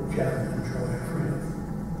 people who can enjoy freedom.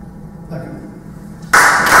 Thank you.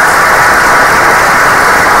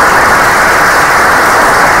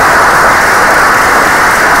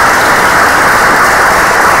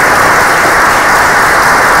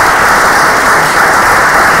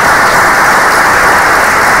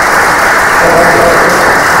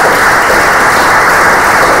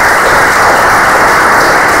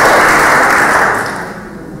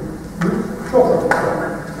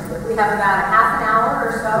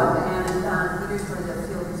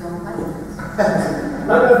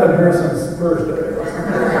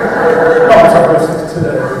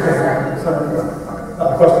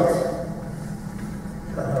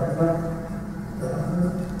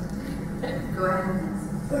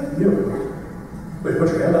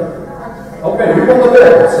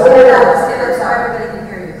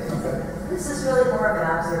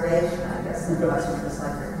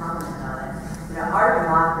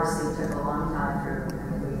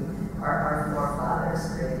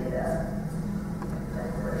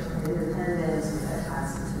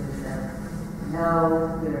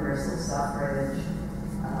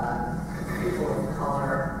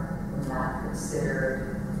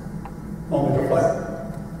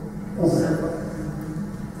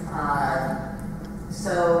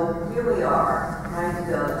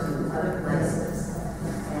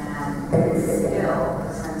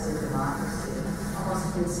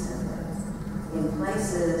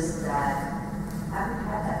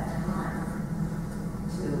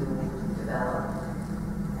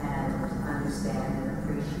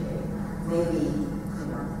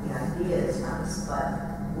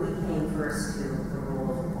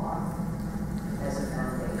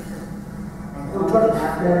 But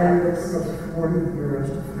I'm,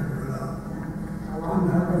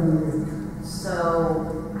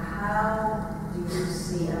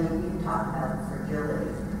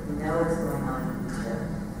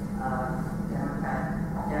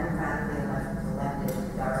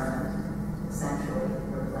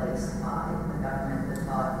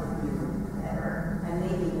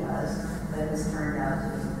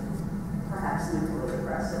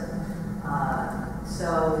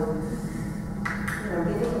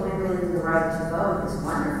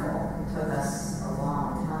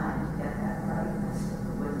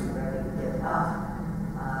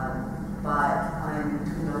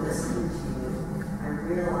 listening to you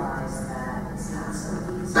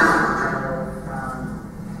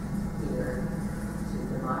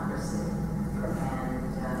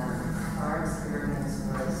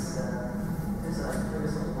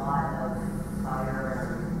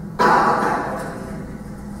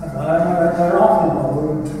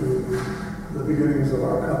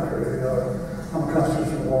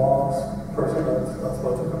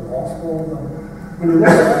when you look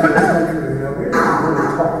at the country, we didn't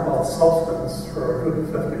really talk about substance for a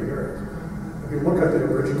good 50 years. If you look at the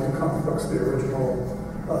original conflicts, the original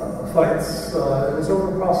fights, it was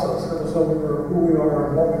over process. It was over who we are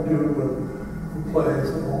and what we do and who plays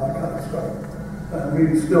and all that kind of stuff. And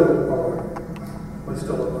we still are. We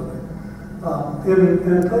still are living.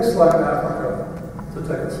 In a place like Africa, to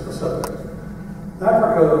take a specific,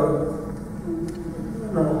 Africa,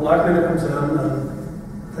 likely comes in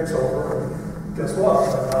and takes over, and guess what?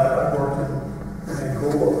 I worked in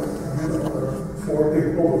Angola, and there are 4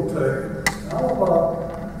 people who take, how about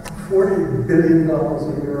 $40 billion a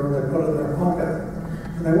year they put in their pocket,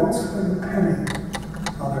 and they won't spend a penny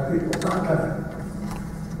on their people, not a penny.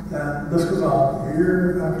 And this goes on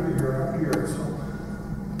year after year after year. So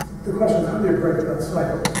the question is, how do you break that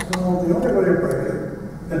cycle? Well, the only way to break it,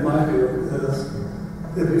 in my view, is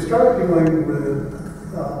if you start dealing with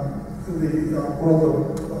the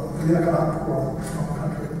world of the economic world of a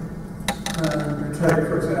country, and you take,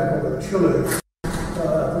 for example, Chile,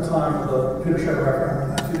 at the time of the Pinochet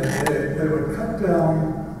referendum in 1988, they would cut down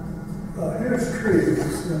huge trees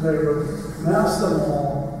and they would mass them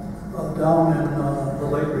all down in the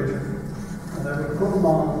lake region, and they would put them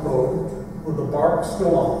on a boat with the bark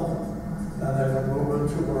still on, and they would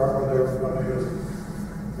move it to wherever they were going to use it.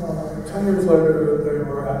 10 years later, they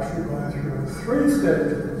were actually going through 3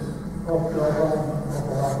 stages of development of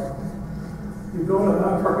Iraq. You go to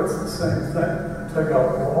Africa, it's the same thing. You take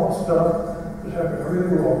out raw stuff, you have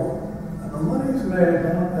everything raw, and the money's made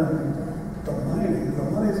not in the mining, the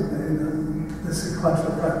money's made in the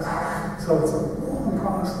sequential things. So it's a long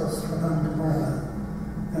process for them to learn that.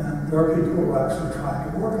 And there are people who are actually trying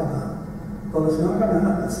to work on that. But it's not going to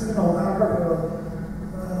happen. It's, Africa,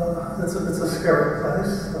 it's a scary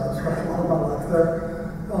place, especially a lot of my life there.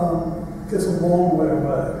 It's a long way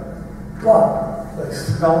away. But they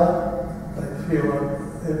smell it, they feel it,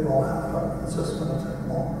 it will happen. It's just going to take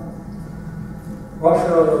longer.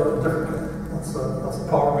 Russia, different game. That's a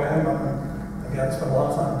power game. Again, spent a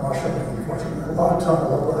lot of time in Russia, unfortunately. A lot of time I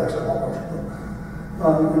actually want Russia.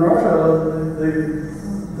 In Russia, they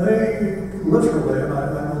literally, and I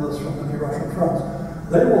know this from many Russian friends,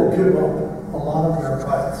 they will give up a lot of their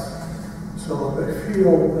rights so that they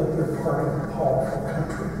feel that they're part of a powerful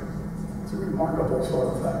country. It's a remarkable sort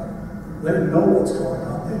of thing. They know what's going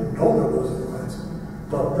on. They know they're losing rights,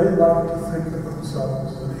 but they like to think of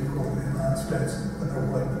themselves as equal to the United States, and they're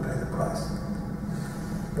willing to pay the price.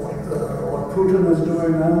 What Putin is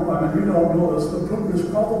doing now, I mean, you don't know this, but Putin is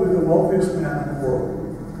probably the wealthiest man in the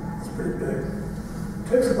world. It's pretty big.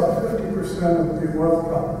 Takes about 50% of the oil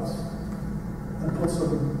profits and puts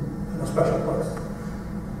them in a special place,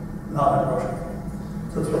 not in Russia.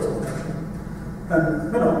 So it's what's international.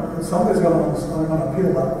 And somebody's going to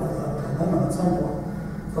appeal that to them at some point,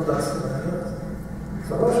 but that's the way it is.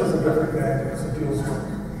 So Russia's a different game because it deals with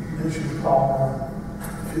nation power,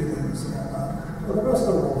 feelings, and all that. But the rest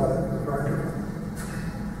of the world, I think, is very different.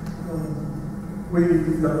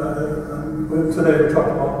 Today we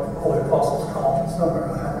talked about Holy Apostles College and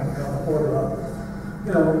Seminary. I happen to be on the board of that.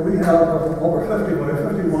 We have over 51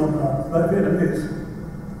 Vietnamese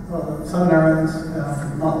seminarians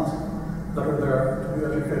and nuns that are there to be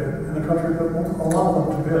educated in a country that won't allow them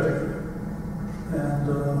to be educated. And,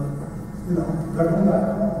 they're going back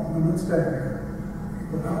home. They're not staying here.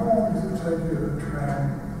 But how long does it take you to train,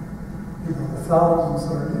 the thousands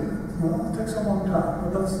that are needed? Well, it takes a long time,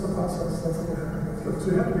 but that's the process. That's what we have to go through. So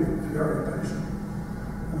you have to be very patient.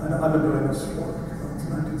 And I've been doing this since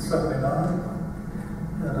 1979,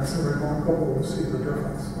 and it's remarkable to see the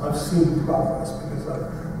difference. I've seen progress because I've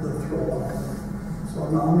lived through a lot of it. So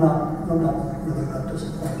I'm not really that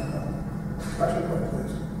disappointed. I'm actually quite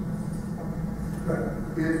pleased. Great.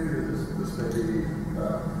 This may be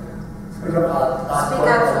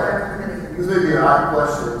This may be an odd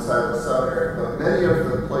question inside the seminary, but many of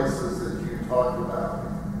the places that you talked about,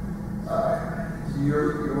 your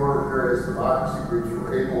various democracy groups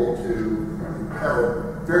were able to have a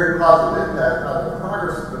very positive impact on the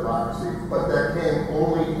progress of democracy, but that came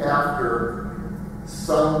only after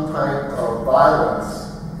some type of violence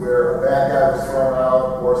where a bad guy was thrown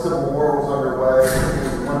out or a civil war was underway,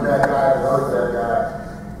 and one bad guy and another bad guy.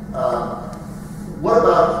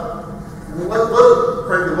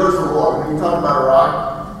 Frankly, what is the role? When you talk about Iraq,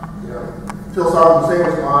 till Saddam Hussein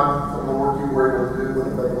was gone, some of the work you were able to do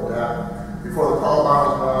wouldn't have been able to happen. Before the Taliban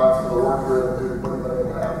was gone, some of the work you were able to do wouldn't have been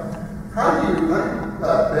able to happen. How do you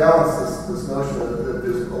balance this notion that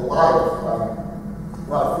there's a lot of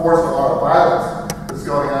force, a lot of violence that's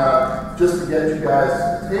going on just to get you guys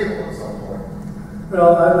to the table at some point?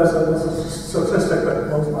 Well, this is a statistic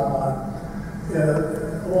that blows my mind.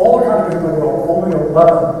 all the countries in the world, only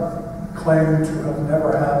 11 claim to have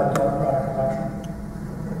never had a democratic election.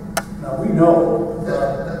 Now we know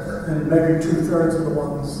that in maybe 2/3 of the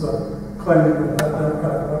ones claiming to have had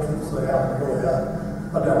democratic elections, they haven't really had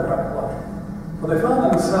a democratic election. But they found the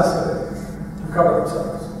necessity to cover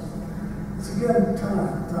themselves. It's again time.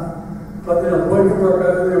 But the way we work,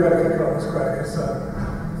 we're going to kick off this, Greg, is,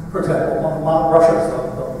 for example, Russia's the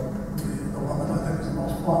one that I think is the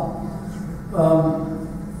most fun.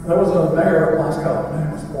 There was a mayor of Moscow, his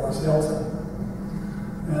name was Boris Yeltsin.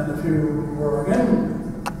 And if you were in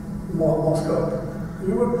Moscow,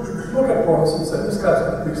 you would look at Boris and say, this guy's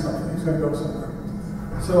going to do something, he's going to go somewhere.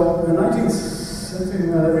 So in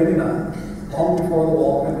 1989, long before the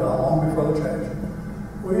wall came down, long before the change,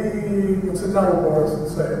 we would sit down with Boris and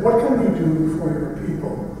say, what can we do for your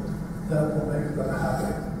people that will make them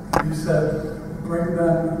happy? And he said, bring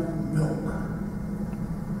them milk.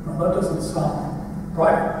 Now that doesn't sound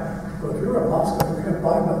right, but if you're in Moscow, you can't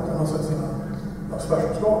buy milk unless it's in a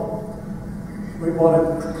special store. We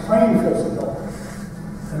wanted planefuls of milk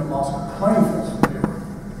in a Moscow, planefuls of beer.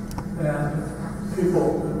 And people,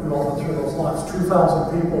 we all went through those lines,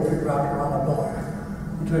 2,000 people be wrapped around a milk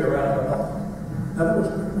until you ran out of milk. And it was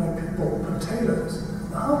my people potatoes.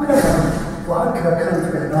 How can a vodka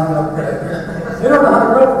country not have potatoes? They don't know how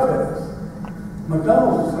to grow potatoes.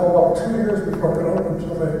 McDonald's was held up 2 years before it could open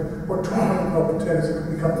until they were 200 grow potatoes that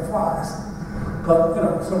could become fries. But,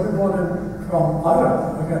 so we brought in from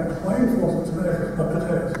Idaho, again, planefuls of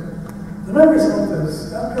potatoes. The net result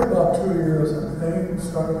is, after about 2 years, and they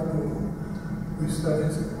started to move, we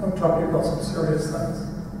studied, I'm talking about some serious things.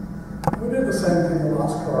 We did the same thing with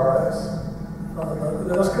Oscar R.S.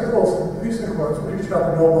 The Eskimos Peace Accords, we each got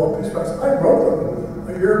the Nobel Peace Prize. I wrote them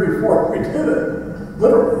a year before we did it,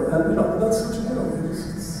 literally. And that's what you do.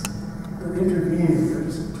 You're intervening, you're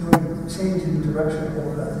just changing direction a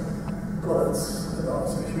little bit. But it's a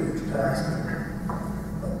huge task.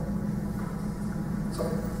 So,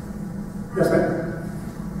 yes, ma'am.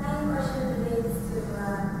 My question relates to,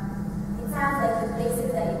 it sounds like the places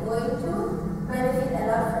that you're going to benefit a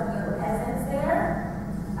lot from your presence there.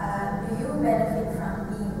 Do you benefit from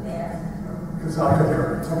being there? Because I could hear it.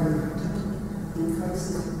 The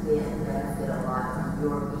places you've been benefit a lot from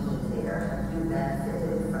your being there. Have you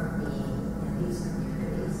benefited from being in these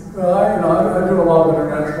communities? Well, I do a lot of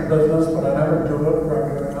international business, but I never do it for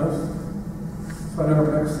everyone else. So I never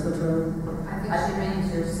mix the two. I think she means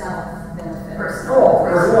yourself benefit. Personal.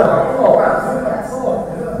 Yeah.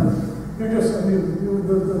 You just,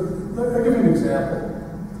 I'll give you an example.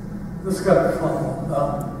 This is kind of a fun one.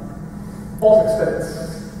 Baltic states,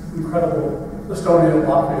 incredible. Estonia,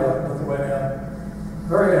 Latvia, Lithuania,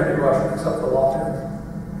 very anti-Russian, except for Latvia,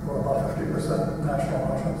 who are about 50% national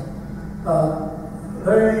Russians.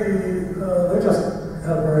 They just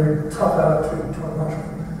had a very tough attitude toward Russia.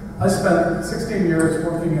 I spent 16 years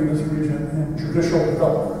working in this region in judicial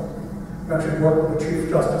development. I actually worked with the chief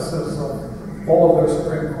justices of all of their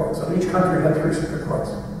Supreme Courts, and each country had 3 Supreme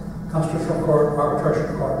Courts: Constitutional Court,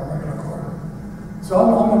 Arbitration Court, and Regular Court. So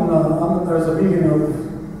there's a meeting of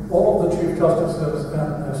all of the chief justices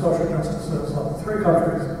and the associate justices of 3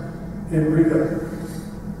 countries in Riga.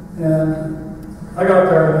 And I got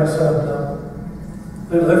there and I said,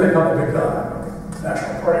 they think I'm a big guy,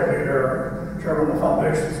 national party leader, chairman of the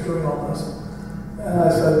foundations, doing all this. And I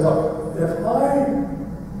said, look, if I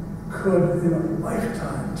could, in a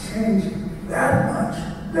lifetime, change that much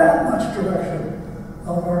direction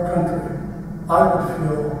of our country, I would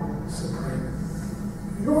feel supreme.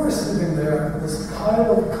 You're sitting there with this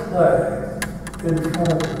pile of clay in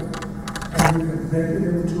front of you, and you can make it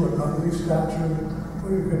into an ugly statue, or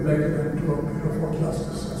you can make it into a beautiful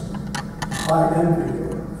justice system. I envy you,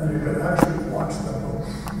 and you can actually watch them go.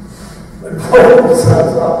 They blow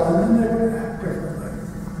themselves up, and then they would act differently.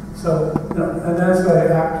 So, and as they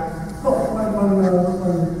act,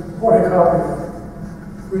 when Jorge Carpenter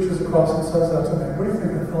reaches across and says that to me, what do you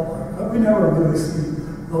think it felt like? We never really see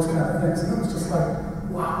those kind of things, and it was just like,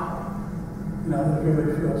 wow, it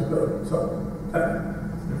really feels good. So, thank you.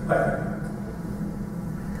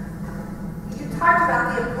 You talked about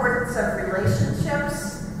the importance of relationships,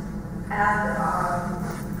 and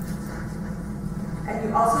you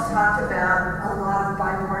also talked about a lot of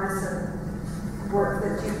bipartisan work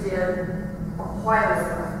that you did a while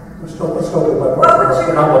ago. Let's still do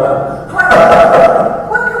bipartisan work.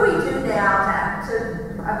 What can we do now to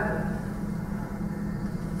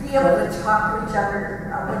be able to talk to each other?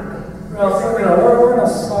 Well, we're in a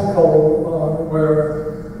cycle where,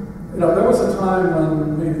 there was a time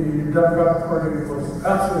when the Democratic Party was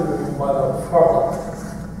absolutely by the far left.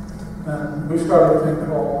 And we started a thing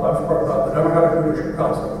called, I was part of the Democratic Leadership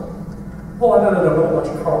Council. Well, I ended up with a bunch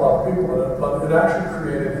of far-left people in it, but it actually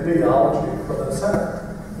created ideology for the Senate.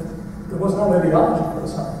 There was no ideology for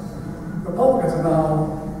the Senate. Republicans are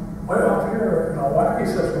now way off here in a wacky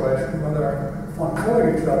situation where they're on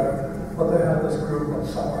killing each other, but they have this group of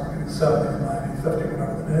somewhere between 70, 90, 50,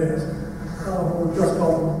 whatever the day is, who just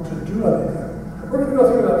don't want to do anything. We're going to go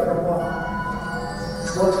through that for a while.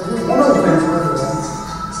 One of the things we're doing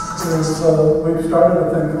is we've started a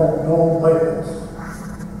thing called no labels.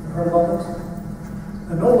 You heard about this?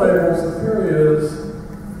 And no labels, the theory is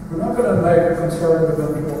we're not going to make a conservative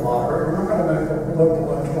into a moderate, we're not going to make a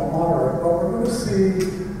liberal into a moderate, but we're going to see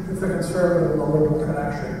if the conservative and the liberal can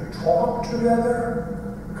actually talk together,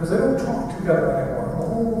 because they don't talk together anymore.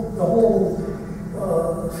 The whole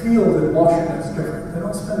field in Washington is different. They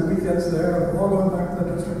don't spend weekends there, they're all going back to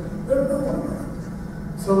the district. They're no longer.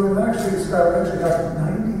 So we've actually got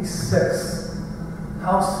 96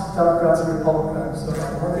 House Democrats and Republicans that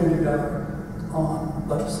are working together on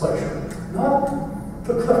legislation. Not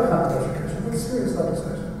the cliff kind of legislation, but serious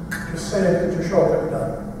legislation. Just saying it to show it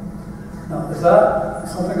done. Now, is that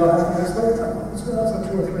something that happens next week? That's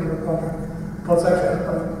a 2 or 3 year project. But it's actually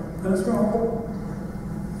happening. And it's going on.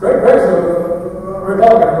 Greg's a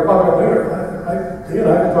Republican leader. He and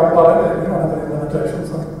I can talk about anything. We don't have any limitations.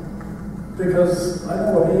 Because I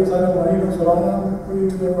know what he is, I know what he knows what I am.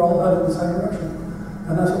 We're all headed in the same direction.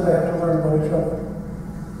 And that's what they have to learn about each other.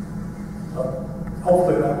 So,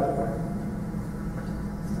 hopefully that will work.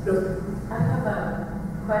 Yes? I have a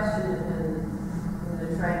question, and I'm going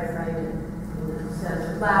to try to frame it in a sense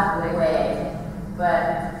of laughing way, but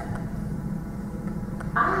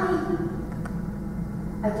I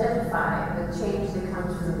identify with change that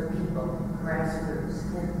comes from the people, grassroots.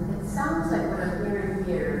 And it sounds like what I'm hearing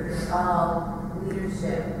here is all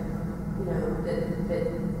leadership, that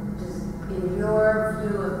just in your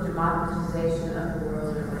view of democratization of the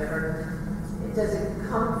world or whatever, does it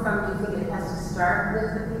come from, do you think it has to start with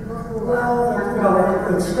the people who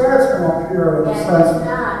are? It starts from up here in the sense. And if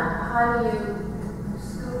not, how do you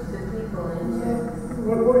scoop the people into?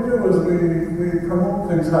 What we do is we promote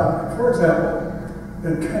things happening. For example,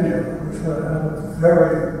 in Kenya, which had a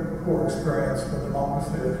very poor experience with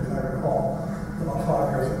democracy, as you may recall, about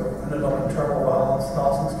 5 years ago, ended up in terrible violence,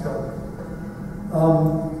 thousands killed.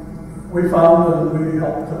 We found and we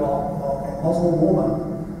helped develop a Muslim woman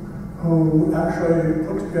who actually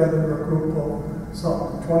put together a group of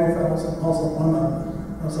some 20,000 Muslim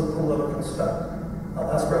women as a political step. Now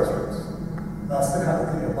that's grassroots. That's the kind of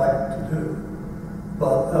thing you'd like to do.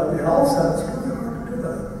 But at the outset, it's really hard to do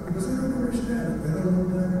that because they don't understand it. They don't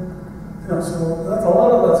know, so that's a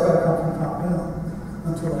lot of that's got to come from top down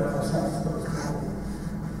until they have a sense that it's global.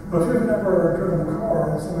 But if you've never driven a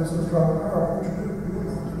car and somebody says drive a car, what would you do? You wouldn't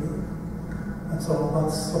know what to do. And so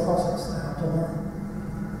that's the process they have to learn.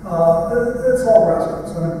 It's all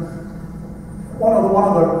grassroots. I mean, one of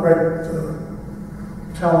the great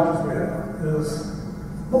challenges we have is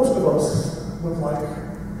most of us would like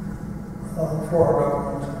for our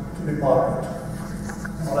government to be moderate.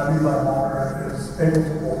 And what I mean by moderate is able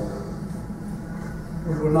to work.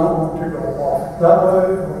 We would not want to go off that way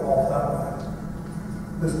or off that way.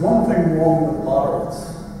 There's one thing wrong with moderates.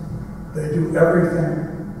 They do everything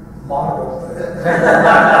moderately.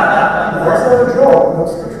 That's not a joke,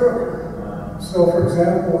 that's the truth. So, for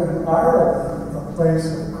example, in Ireland, a place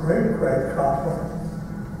of great conflict,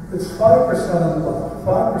 it's 5% on the left,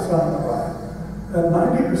 5% on the right, and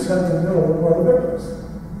 90% in the middle are the victims.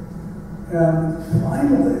 And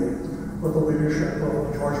finally, with the leadership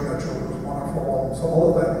of George Mitchell, who was wonderful, and some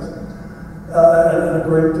other things, and a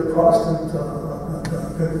great Protestant,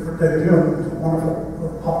 David Hume, who's a wonderful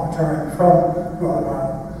parliamentarian from Northern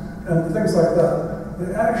Ireland, and things like that.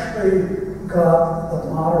 They actually got the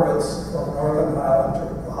moderates of Northern Ireland to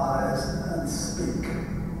rise and speak.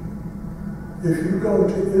 If you go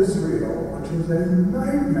to Israel, which is a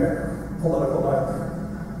nightmare, political nightmare,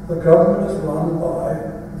 the government is run by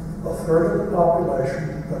a third of the population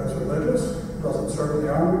that is religious, doesn't serve in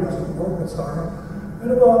the army, doesn't work, etc.,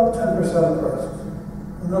 and about 10% of the rest.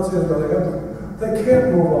 And that's the Israeli government. They can't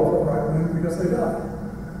move over right wing because they die.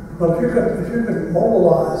 But if you could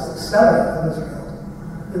mobilize the Senate in Israel,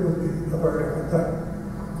 it would be a very different thing.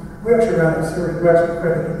 We actually ran a series, we actually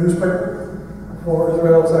created a newspaper for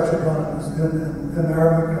Israel. It's actually done in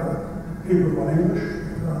Arabic, Hebrew, and English.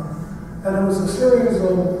 And it was a series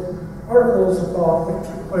of articles about what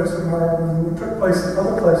took place in Ireland, what took place in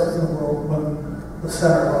other places in the world when the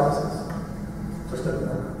Senate rises. Just didn't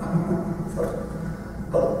work.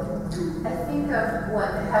 I think of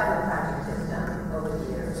what the Heifer Project has done over the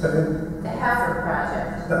years. Second? The Heifer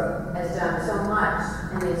Project has done so much,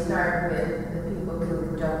 and they start with the people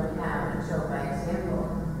who don't have and show by example.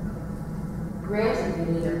 Granted, you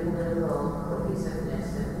need a political cohesiveness,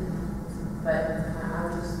 but I'm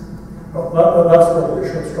just... Well, that's where they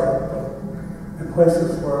should start, but in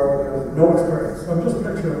places where there's no experience. I'm just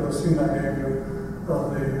picturing the scene I gave you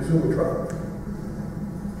of the Zulu tribe.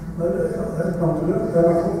 They've come to do it, they're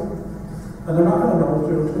not cool. And they're not going to know what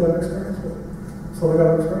to do until they've experienced it. So they've got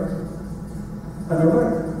to experience it. And they're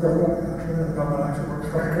learning, actually, and the government actually works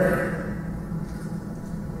quite well.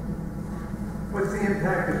 What's the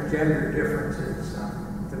impact of gender differences on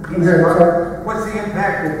the peace Okay, process? What's the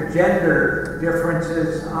impact of gender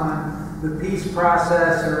differences on the peace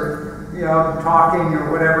process, or talking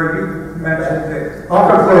or whatever you mentioned the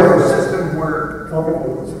political system where? I'll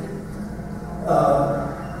conclude this.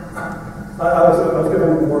 I was given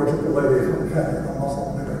an award to the lady from Kenya, a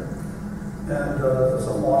Muslim leader, and it was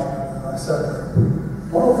in Washington, and I said,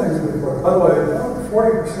 one of the things we've worked, by the way,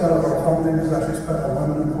 40% of our funding is actually spent on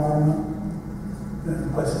women empowerment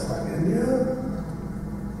in places like India,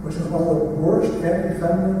 which is one of the worst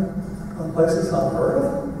anti-feminine places on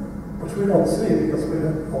earth, which we don't see because we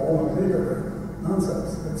have a woman leader.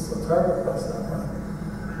 Nonsense. It's a terrible place that way.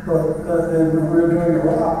 But when we were doing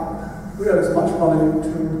Iraq, we had as much money to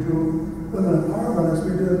do women empowerment as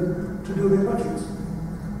we did to do the elections,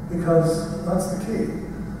 because that's the key.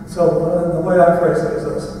 So the way I phrase it is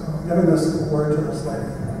this: I'm giving this word to this lady,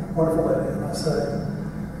 wonderful lady, and I say,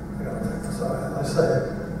 I gotta take this out, and I say,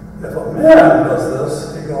 if a man does this,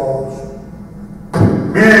 he goes,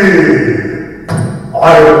 me, I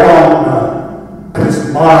won, it's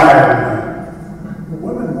mine. The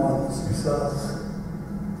women ones, he says,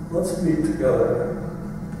 let's meet together,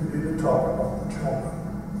 we need to talk about the children.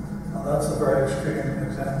 Now that's a very extreme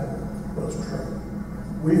example, but it's true.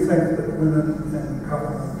 We think that women in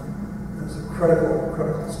government is a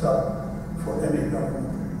critical step for any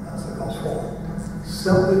government as it goes forward,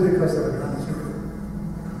 simply because they're demonstrated.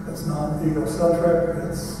 It's not egocentric,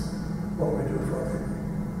 it's what we do for our people.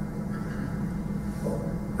 So,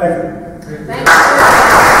 thank you. Thank you.